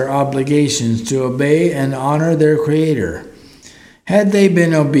realize their obligations to obey and honor their Creator. Had they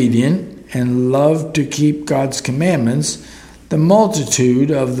been obedient and loved to keep God's commandments, the multitude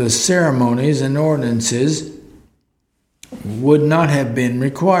of the ceremonies and ordinances would not have been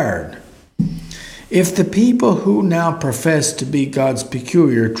required. If the people who now profess to be God's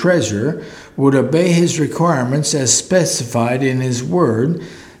peculiar treasure would obey his requirements as specified in his word,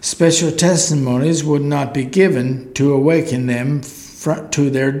 special testimonies would not be given to awaken them to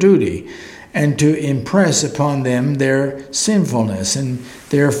their duty and to impress upon them their sinfulness and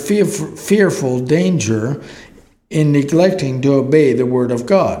their fearful danger in neglecting to obey the word of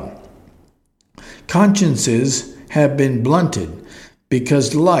God. Consciences have been blunted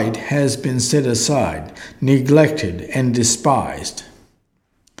because light has been set aside, neglected, and despised.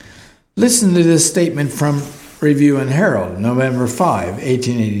 Listen to this statement from Review and Herald, November 5,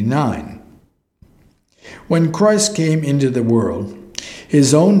 1889. When Christ came into the world,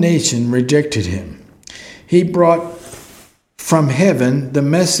 his own nation rejected him. He brought from heaven the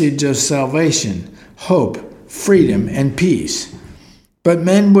message of salvation, hope, freedom, and peace. But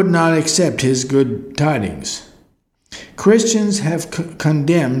men would not accept his good tidings. Christians have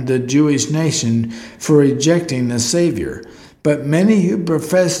condemned the Jewish nation for rejecting the Savior, but many who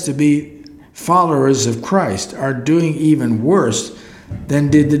profess to be followers of Christ are doing even worse than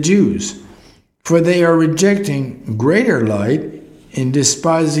did the Jews, for they are rejecting greater light in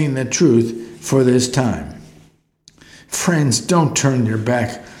despising the truth for this time. Friends, don't turn your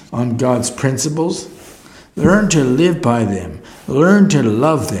back on God's principles. Learn to live by them. Learn to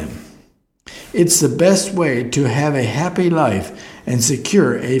love them. It's the best way to have a happy life and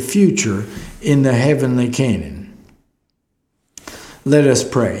secure a future in the heavenly Canaan. Let us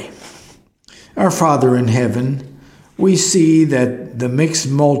pray. Our Father in heaven, we see that the mixed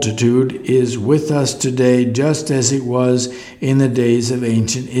multitude is with us today just as it was in the days of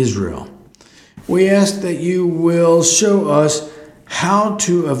ancient Israel. We ask that you will show us how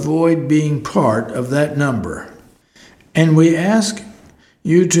to avoid being part of that number. And we ask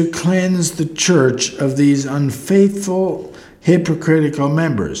you to cleanse the church of these unfaithful, hypocritical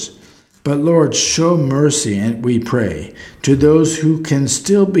members. But Lord, show mercy, and we pray, to those who can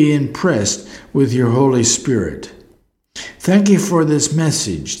still be impressed with your Holy Spirit. Thank you for this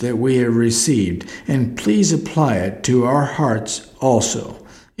message that we have received, and please apply it to our hearts also.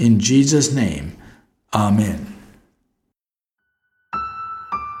 In Jesus' name, Amen.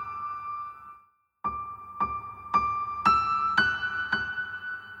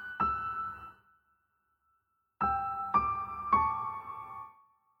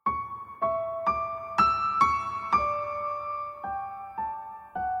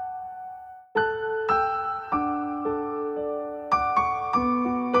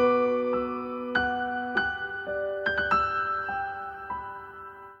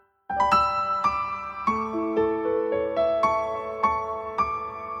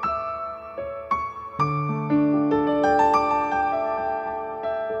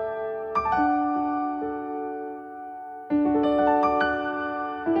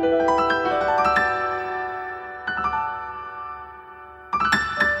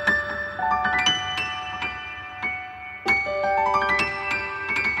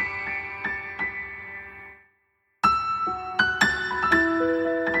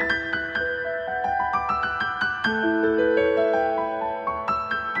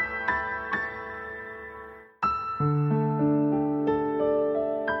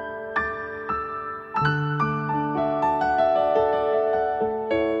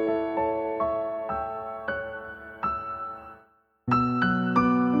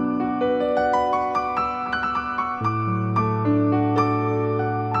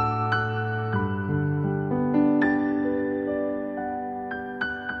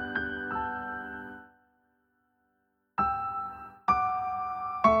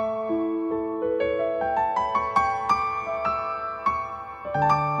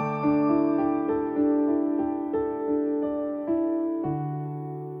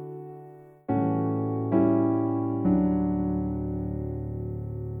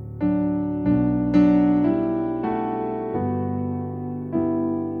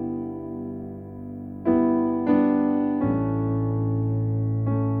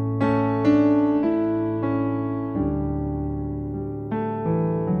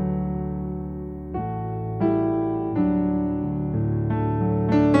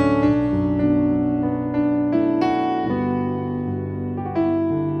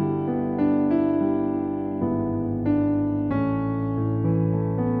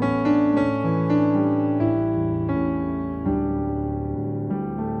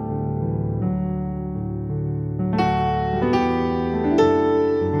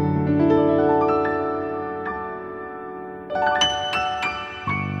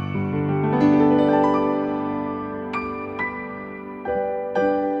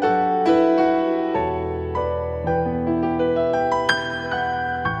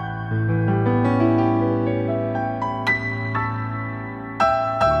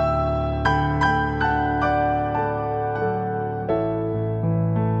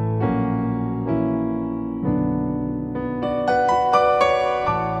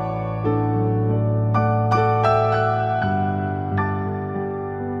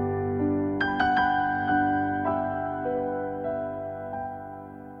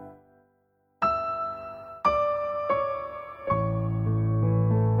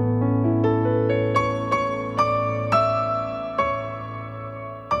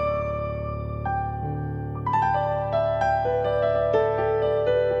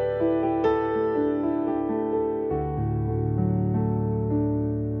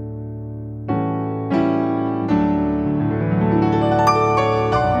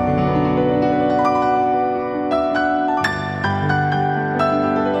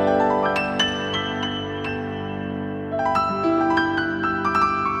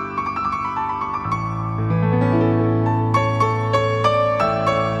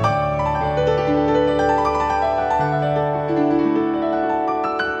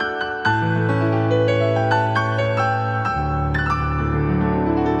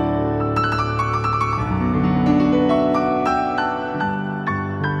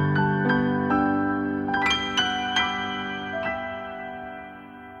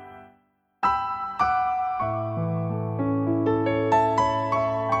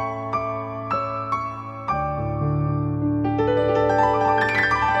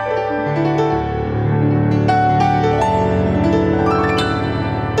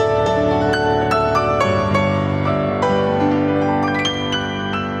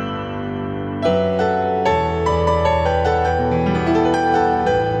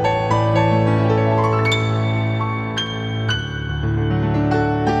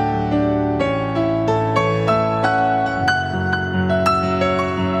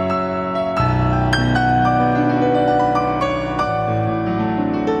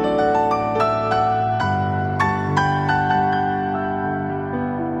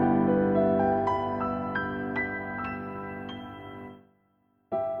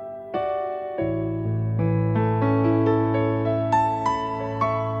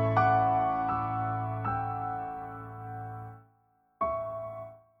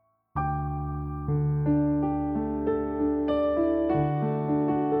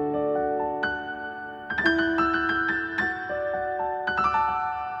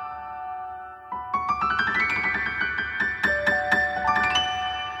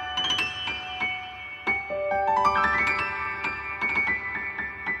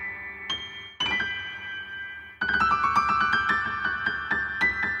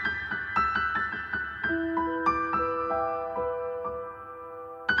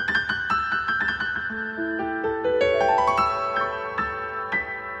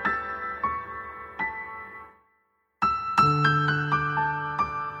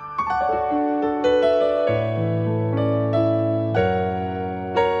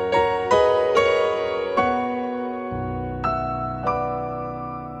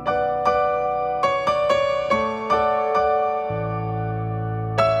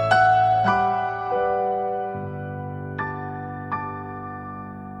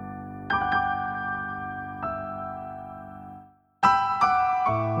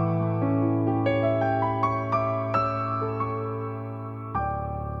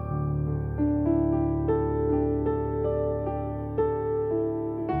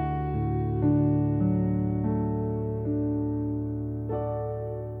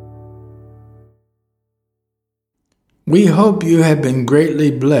 We hope you have been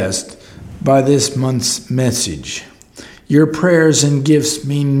greatly blessed by this month's message. Your prayers and gifts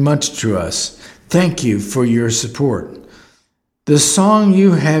mean much to us. Thank you for your support. The song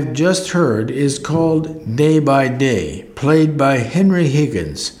you have just heard is called Day by Day, played by Henry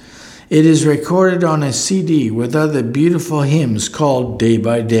Higgins. It is recorded on a CD with other beautiful hymns called Day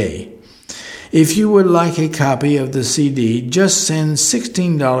by Day. If you would like a copy of the CD, just send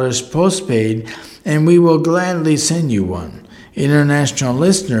 $16 postpaid and we will gladly send you one. International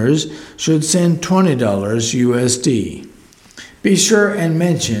listeners should send $20 USD. Be sure and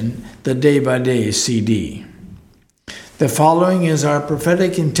mention the Day by Day CD. The following is our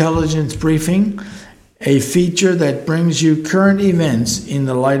prophetic intelligence briefing, a feature that brings you current events in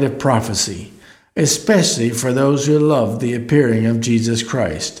the light of prophecy, especially for those who love the appearing of Jesus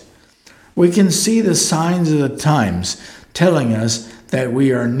Christ. We can see the signs of the times telling us that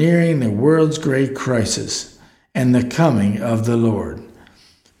we are nearing the world's great crisis and the coming of the Lord.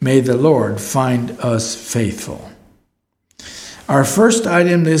 May the Lord find us faithful. Our first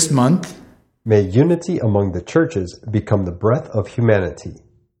item this month: may unity among the churches become the breath of humanity.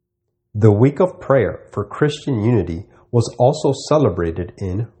 The week of prayer for Christian unity was also celebrated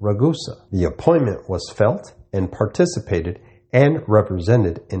in Ragusa. The appointment was felt and participated and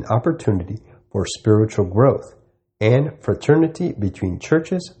represented an opportunity for spiritual growth and fraternity between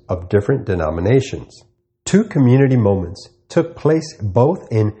churches of different denominations. 2 community moments took place both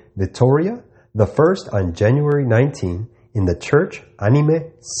in Vitoria, the first on January 19 in the church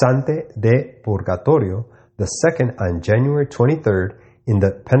Anime Sante de Purgatorio, the second on January 23rd in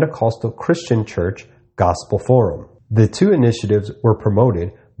the Pentecostal Christian Church Gospel Forum. The 2 initiatives were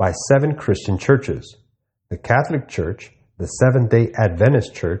promoted by 7 Christian churches: the Catholic Church, the Seventh-day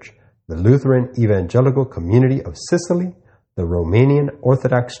Adventist Church, the Lutheran Evangelical Community of Sicily, the Romanian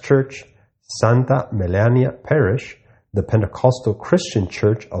Orthodox Church, Santa Melania Parish, the Pentecostal Christian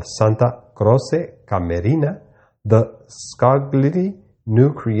Church of Santa Croce Camerina, the Scogli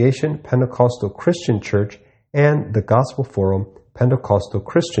New Creation Pentecostal Christian Church, and the Gospel Forum Pentecostal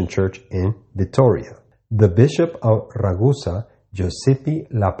Christian Church in Vitoria. The Bishop of Ragusa, Giuseppe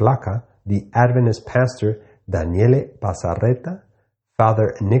La Placa, the Adventist pastor Daniele Pasarreta,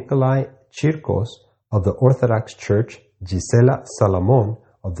 Father Nikolai Chircos of the Orthodox Church, Gisela Salamon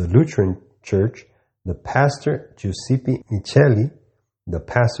of the Lutheran Church, the pastor Giuseppe Micheli, the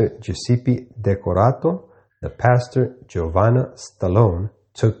pastor Giuseppe Decorato, the pastor Giovanna Stallone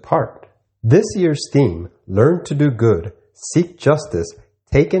took part. This year's theme, Learn to Do Good, Seek Justice,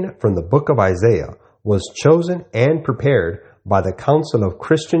 taken from the book of Isaiah, was chosen and prepared by the Council of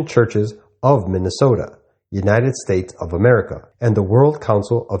Christian Churches of Minnesota, United States of America, and the World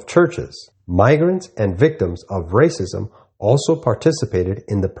Council of Churches. Migrants and victims of racism also participated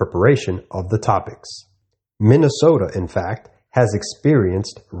in the preparation of the topics. Minnesota, in fact, has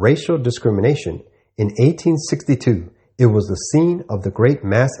experienced racial discrimination. In 1862, it was the scene of the great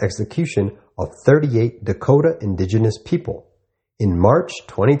mass execution of 38 Dakota indigenous people. In March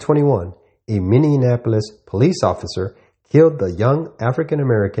 2021, a Minneapolis police officer killed the young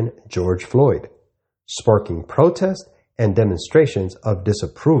African-American George Floyd, sparking protests and demonstrations of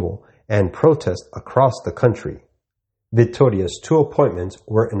disapproval and protest across the country. Vitoria's 2 appointments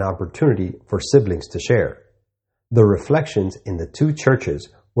were an opportunity for siblings to share. The reflections in the 2 churches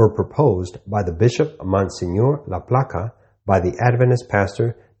were proposed by the Bishop Monsignor La Placa, by the Adventist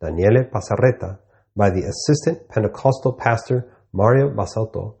pastor Daniele Pasarreta, by the Assistant Pentecostal pastor Mario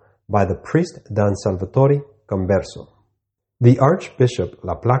Basalto, by the priest Dan Salvatore Converso. The Archbishop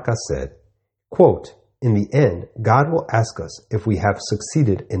La Placa said, quote, "In the end, God will ask us if we have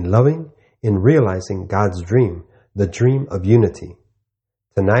succeeded in loving, in realizing God's dream, the dream of unity.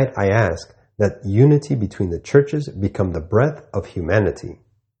 Tonight I ask that unity between the churches become the breath of humanity."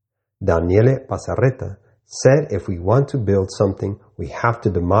 Daniele Pasarreta said if we want to build something, we have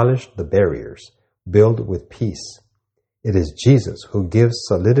to demolish the barriers, build with peace. It is Jesus who gives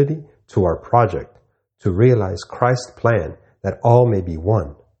solidity to our project, to realize Christ's plan that all may be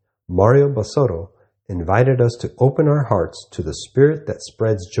one. Mario Basotto invited us to open our hearts to the Spirit that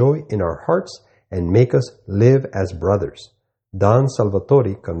spreads joy in our hearts and make us live as brothers. Don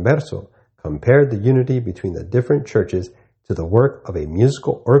Salvatore Converso compared the unity between the different churches to the work of a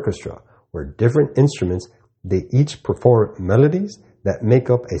musical orchestra where different instruments, they each perform melodies that make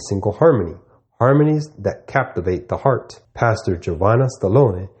up a single harmony, harmonies that captivate the heart. Pastor Giovanna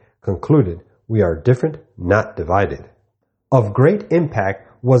Stallone concluded, "We are different, not divided." Of great impact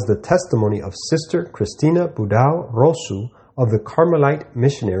was the testimony of Sister Christina Budao Rosu of the Carmelite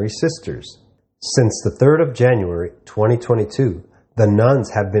Missionary Sisters. Since the 3rd of January 2022, the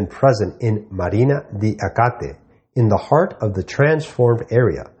nuns have been present in Marina di Acate, in the heart of the transformed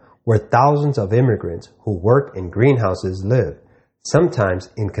area where thousands of immigrants who work in greenhouses live, sometimes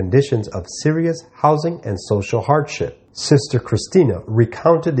in conditions of serious housing and social hardship. Sister Christina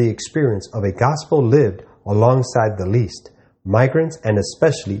recounted the experience of a gospel lived alongside the least, migrants and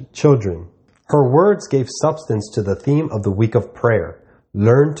especially children. Her words gave substance to the theme of the week of prayer: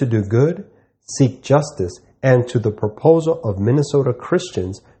 learn to do good, seek justice, and to the proposal of Minnesota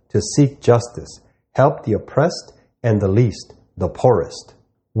Christians to seek justice, help the oppressed and the least, the poorest.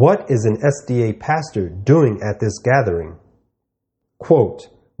 What is an SDA pastor doing at this gathering? Quote,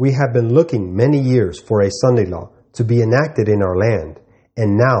 we have been looking many years for a Sunday law to be enacted in our land,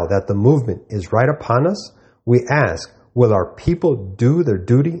 and now that the movement is right upon us, we ask, will our people do their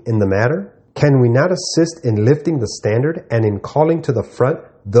duty in the matter? Can we not assist in lifting the standard and in calling to the front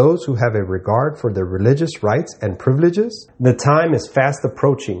those who have a regard for their religious rights and privileges? The time is fast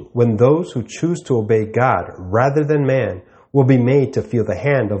approaching when those who choose to obey God rather than man will be made to feel the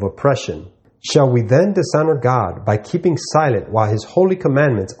hand of oppression. Shall we then dishonor God by keeping silent while His holy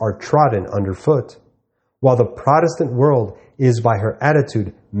commandments are trodden underfoot? While the Protestant world is by her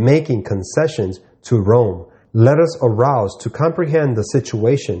attitude making concessions to Rome, let us arouse to comprehend the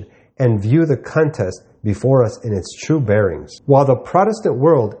situation and view the contest before us in its true bearings. While the Protestant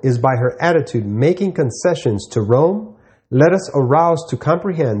world is by her attitude making concessions to Rome, let us arouse to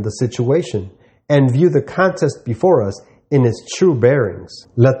comprehend the situation and view the contest before us in its true bearings.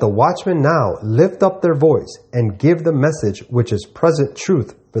 Let the watchmen now lift up their voice and give the message which is present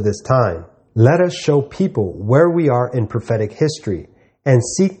truth for this time. Let us show people where we are in prophetic history and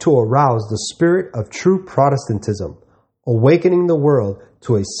seek to arouse the spirit of true Protestantism, awakening the world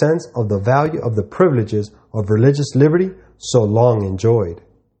to a sense of the value of the privileges of religious liberty so long enjoyed.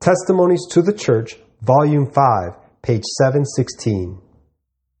 Testimonies to the Church, Volume 5, page 716.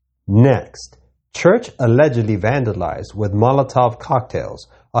 Next, church allegedly vandalized with Molotov cocktails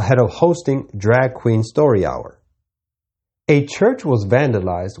ahead of hosting Drag Queen Story Hour. A church was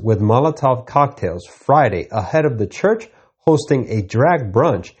vandalized with Molotov cocktails Friday ahead of the church hosting a drag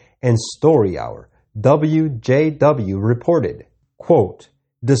brunch and story hour, WJW reported. Quote,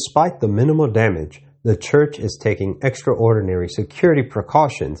 despite the minimal damage, the church is taking extraordinary security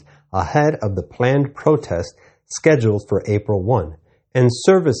precautions ahead of the planned protest scheduled for April 1, and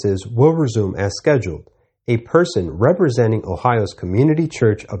services will resume as scheduled, a person representing Ohio's Community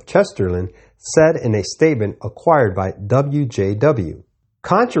Church of Chesterland said in a statement acquired by WJW.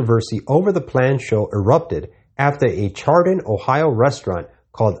 Controversy over the planned show erupted after a Chardon, Ohio restaurant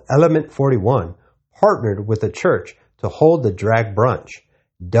called Element 41 partnered with the church to hold the drag brunch.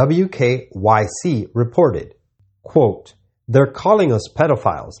 WKYC reported, quote, they're calling us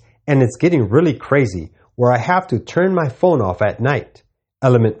pedophiles, and it's getting really crazy where I have to turn my phone off at night,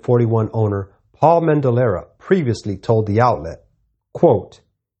 Element 41 owner Paul Mendelera previously told the outlet. Quote,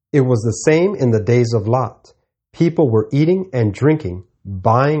 it was the same in the days of Lot. People were eating and drinking,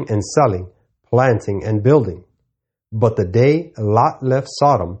 buying and selling, planting and building. But the day Lot left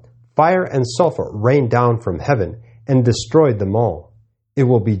Sodom, fire and sulfur rained down from heaven and destroyed them all. It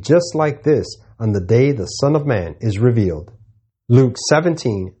will be just like this on the day the Son of Man is revealed. Luke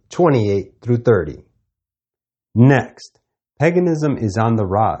 17:28-30. Next, paganism is on the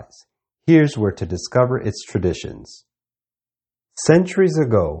rise. Here's where to discover its traditions. Centuries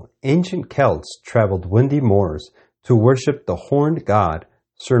ago, ancient Celts traveled windy moors to worship the horned god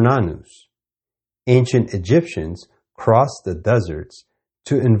Cernunnos. Ancient Egyptians crossed the deserts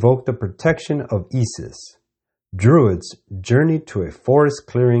to invoke the protection of Isis. Druids journeyed to a forest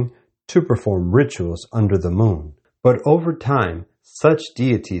clearing to perform rituals under the moon. But over time, such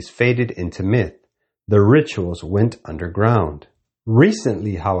deities faded into myth. The rituals went underground.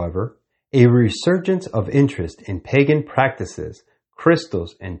 Recently, however, a resurgence of interest in pagan practices,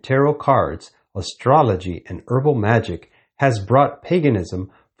 crystals and tarot cards, astrology and herbal magic has brought paganism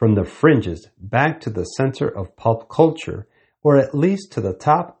from the fringes back to the center of pulp culture, or at least to the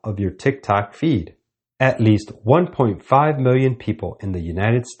top of your TikTok feed. At least 1.5 million people in the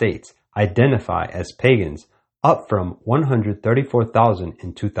United States identify as pagans, up from 134,000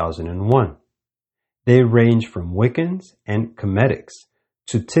 in 2001. They range from Wiccans and Comedics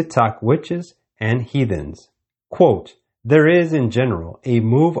to TikTok witches and heathens. Quote, there is in general a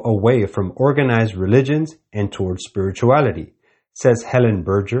move away from organized religions and towards spirituality, says Helen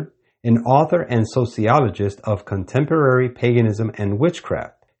Berger, an author and sociologist of contemporary paganism and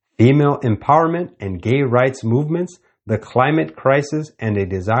witchcraft. Female empowerment and gay rights movements, the climate crisis, and a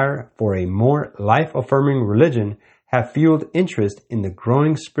desire for a more life-affirming religion have fueled interest in the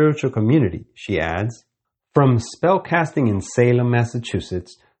growing spiritual community, she adds. From spellcasting in Salem,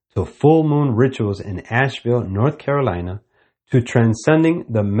 Massachusetts, to full moon rituals in Asheville, North Carolina, to transcending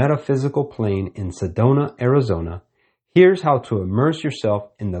the metaphysical plane in Sedona, Arizona, here's how to immerse yourself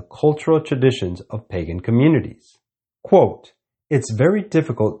in the cultural traditions of pagan communities. Quote, "It's very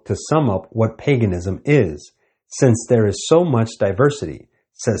difficult to sum up what paganism is, since there is so much diversity,"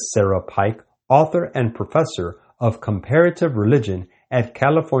 says Sarah Pike, author and professor of comparative religion at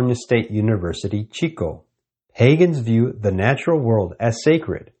California State University, Chico. Pagans view the natural world as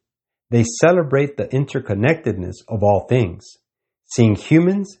sacred. They celebrate the interconnectedness of all things, seeing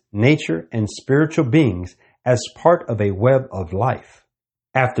humans, nature, and spiritual beings as part of a web of life.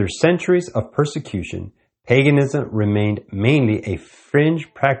 After centuries of persecution, paganism remained mainly a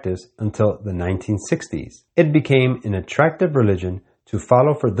fringe practice until the 1960s. It became an attractive religion to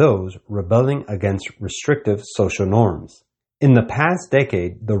follow for those rebelling against restrictive social norms. In the past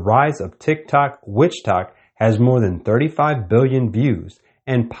decade, the rise of TikTok Witch Talk has more than 35 billion views,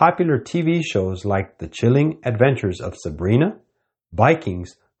 and popular TV shows like The Chilling Adventures of Sabrina,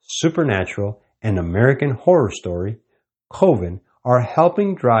 Vikings, Supernatural, and American Horror Story, Coven, are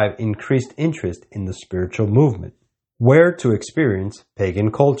helping drive increased interest in the spiritual movement. Where to experience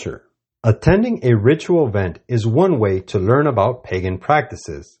pagan culture. Attending a ritual event is one way to learn about pagan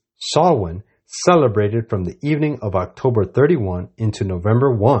practices. Samhain, celebrated from the evening of October 31 into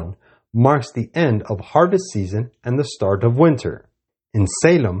November 1, marks the end of harvest season and the start of winter. In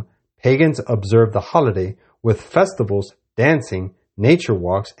Salem, pagans observe the holiday with festivals, dancing, nature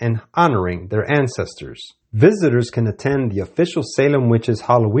walks, and honoring their ancestors. Visitors can attend the official Salem Witches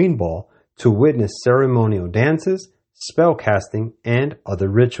Halloween Ball to witness ceremonial dances, spell casting, and other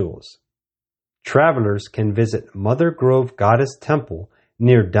rituals. Travelers can visit Mother Grove Goddess Temple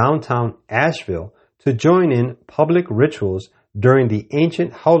near downtown Asheville to join in public rituals during the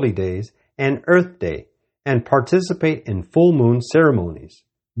ancient holy days and Earth Day, and participate in full moon ceremonies.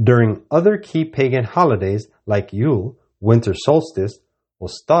 During other key pagan holidays like Yule, winter solstice,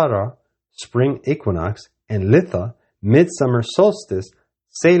 Ostara, spring equinox, and Litha, midsummer solstice,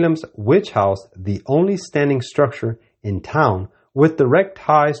 Salem's witch house, the only standing structure in town with direct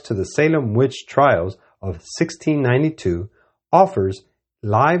ties to the Salem witch trials of 1692, offers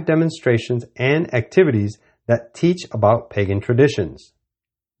live demonstrations and activities that teach about pagan traditions.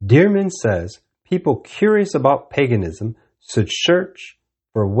 Dearman says people curious about paganism should search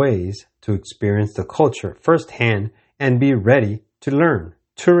for ways to experience the culture firsthand and be ready to learn.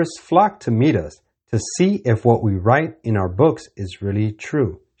 Tourists flock to meet us to see if what we write in our books is really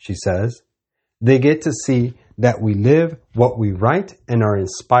true, she says. They get to see that we live what we write and are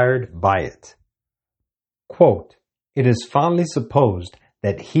inspired by it. Quote, "It is fondly supposed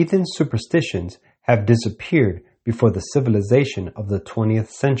that heathen superstitions have disappeared before the civilization of the 20th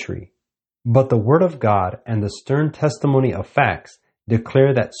century. But the Word of God and the stern testimony of facts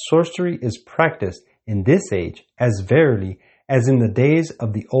declare that sorcery is practiced in this age as verily as in the days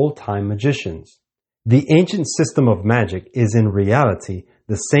of the old-time magicians. The ancient system of magic is in reality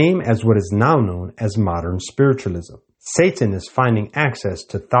the same as what is now known as modern spiritualism. Satan is finding access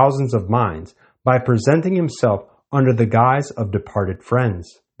to thousands of minds by presenting himself under the guise of departed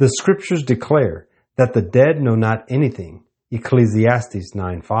friends. The scriptures declare that the dead know not anything, Ecclesiastes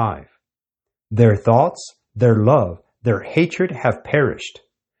 9:5. Their thoughts, their love, their hatred have perished.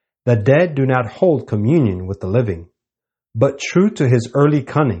 The dead do not hold communion with the living. But true to his early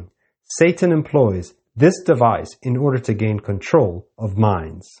cunning, Satan employs this device in order to gain control of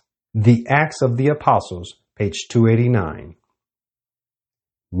minds." The Acts of the Apostles, page 289.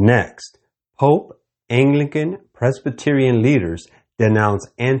 Next, Pope, Anglican, Presbyterian leaders denounce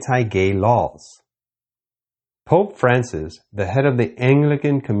anti-gay laws. Pope Francis, the head of the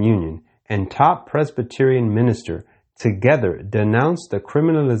Anglican Communion and top Presbyterian minister, together denounced the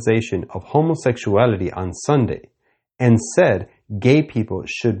criminalization of homosexuality on Sunday and said gay people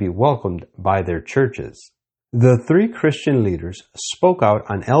should be welcomed by their churches. The three Christian leaders spoke out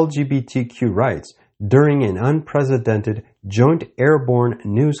on LGBTQ rights during an unprecedented joint airborne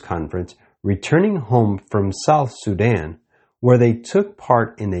news conference returning home from South Sudan, where they took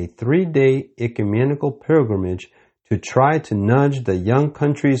part in a 3-day ecumenical pilgrimage to try to nudge the young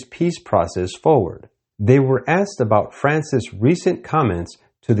country's peace process forward. They were asked about Francis' recent comments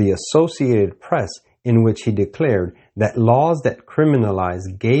to the Associated Press in which he declared that laws that criminalize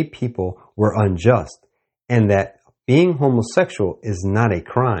gay people were unjust and that being homosexual is not a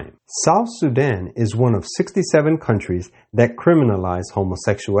crime. South Sudan is one of 67 countries that criminalize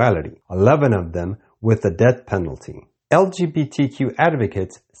homosexuality, 11 of them with the death penalty. LGBTQ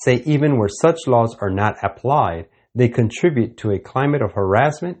advocates say even where such laws are not applied, they contribute to a climate of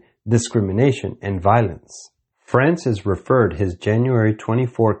harassment, discrimination, and violence. Francis referred his January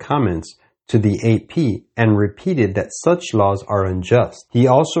 24 comments to the AP and repeated that such laws are unjust. He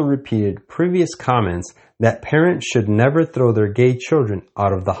also repeated previous comments that parents should never throw their gay children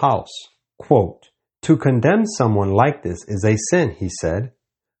out of the house. Quote, "To condemn someone like this is a sin," he said.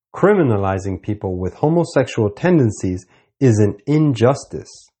 "Criminalizing people with homosexual tendencies is an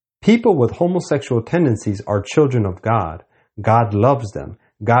injustice. People with homosexual tendencies are children of God. God loves them.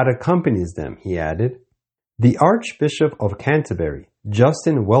 God accompanies them," he added. The Archbishop of Canterbury,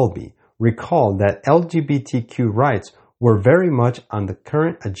 Justin Welby, recalled that LGBTQ rights were very much on the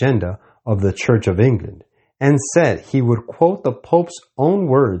current agenda of the Church of England, and said he would quote the Pope's own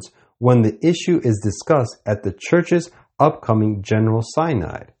words when the issue is discussed at the Church's upcoming General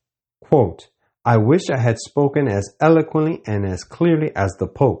Synod. Quote, "I wish I had spoken as eloquently and as clearly as the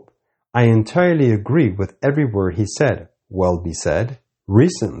Pope. I entirely agree with every word he said," Welby said.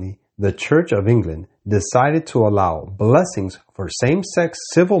 Recently, the Church of England decided to allow blessings for same-sex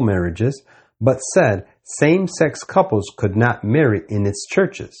civil marriages, but said same-sex couples could not marry in its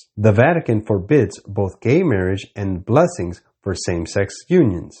churches. The Vatican forbids both gay marriage and blessings for same-sex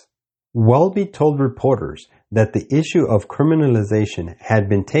unions. Welby told reporters that the issue of criminalization had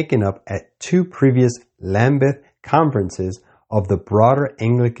been taken up at 2 previous Lambeth conferences of the broader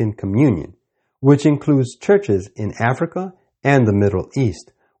Anglican Communion, which includes churches in Africa and the Middle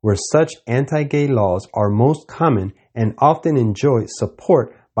East, where such anti-gay laws are most common and often enjoy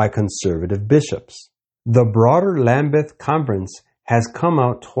support by conservative bishops. The broader Lambeth Conference has come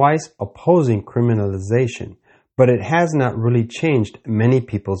out twice opposing criminalization, but it has not really changed many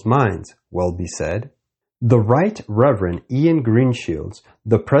people's minds, Welby said. The Right Reverend Ian Greenshields,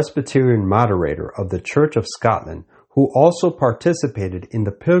 the Presbyterian moderator of the Church of Scotland, who also participated in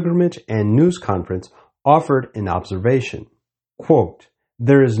the pilgrimage and news conference, offered an observation. Quote,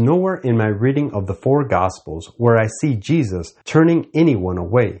 "There is nowhere in my reading of the 4 Gospels where I see Jesus turning anyone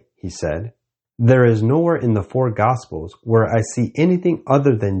away," he said. "There is nowhere in the 4 Gospels where I see anything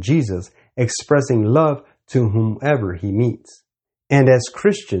other than Jesus expressing love to whomever he meets. And as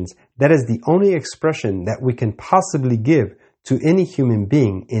Christians, that is the only expression that we can possibly give to any human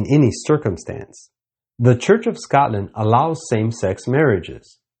being in any circumstance." The Church of Scotland allows same-sex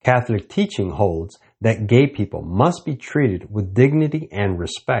marriages. Catholic teaching holds that gay people must be treated with dignity and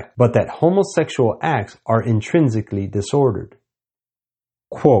respect, but that homosexual acts are intrinsically disordered.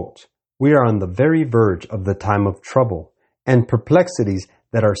 Quote, "We are on the very verge of the time of trouble, and perplexities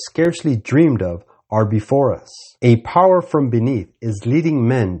that are scarcely dreamed of are before us. A power from beneath is leading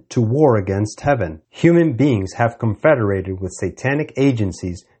men to war against heaven. Human beings have confederated with satanic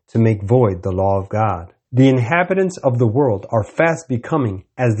agencies to make void the law of God. The inhabitants of the world are fast becoming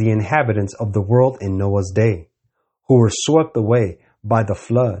as the inhabitants of the world in Noah's day, who were swept away by the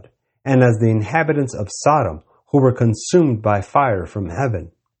flood, and as the inhabitants of Sodom, who were consumed by fire from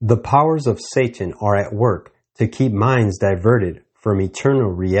heaven. The powers of Satan are at work to keep minds diverted from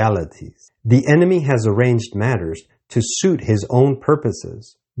eternal realities. The enemy has arranged matters to suit his own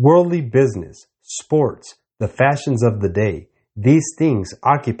purposes. Worldly business, sports, the fashions of the day, these things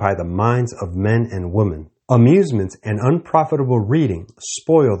occupy the minds of men and women. Amusements and unprofitable reading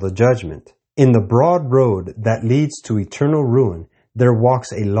spoil the judgment. In the broad road that leads to eternal ruin, there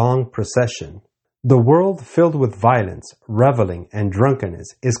walks a long procession. The world filled with violence, reveling, and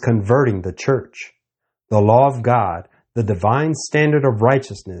drunkenness is converting the church. The law of God, the divine standard of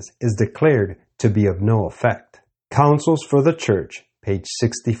righteousness, is declared to be of no effect. Counsels for the Church, page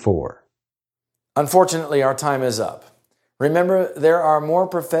 64. Unfortunately, our time is up. Remember, there are more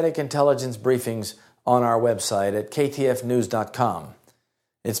prophetic intelligence briefings on our website at ktfnews.com.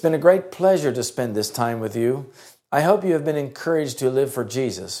 It's been a great pleasure to spend this time with you. I hope you have been encouraged to live for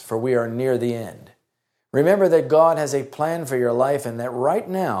Jesus, for we are near the end. Remember that God has a plan for your life and that right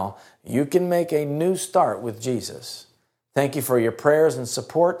now you can make a new start with Jesus. Thank you for your prayers and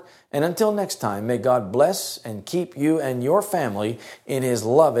support, and until next time, may God bless and keep you and your family in His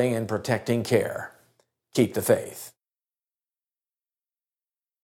loving and protecting care. Keep the faith.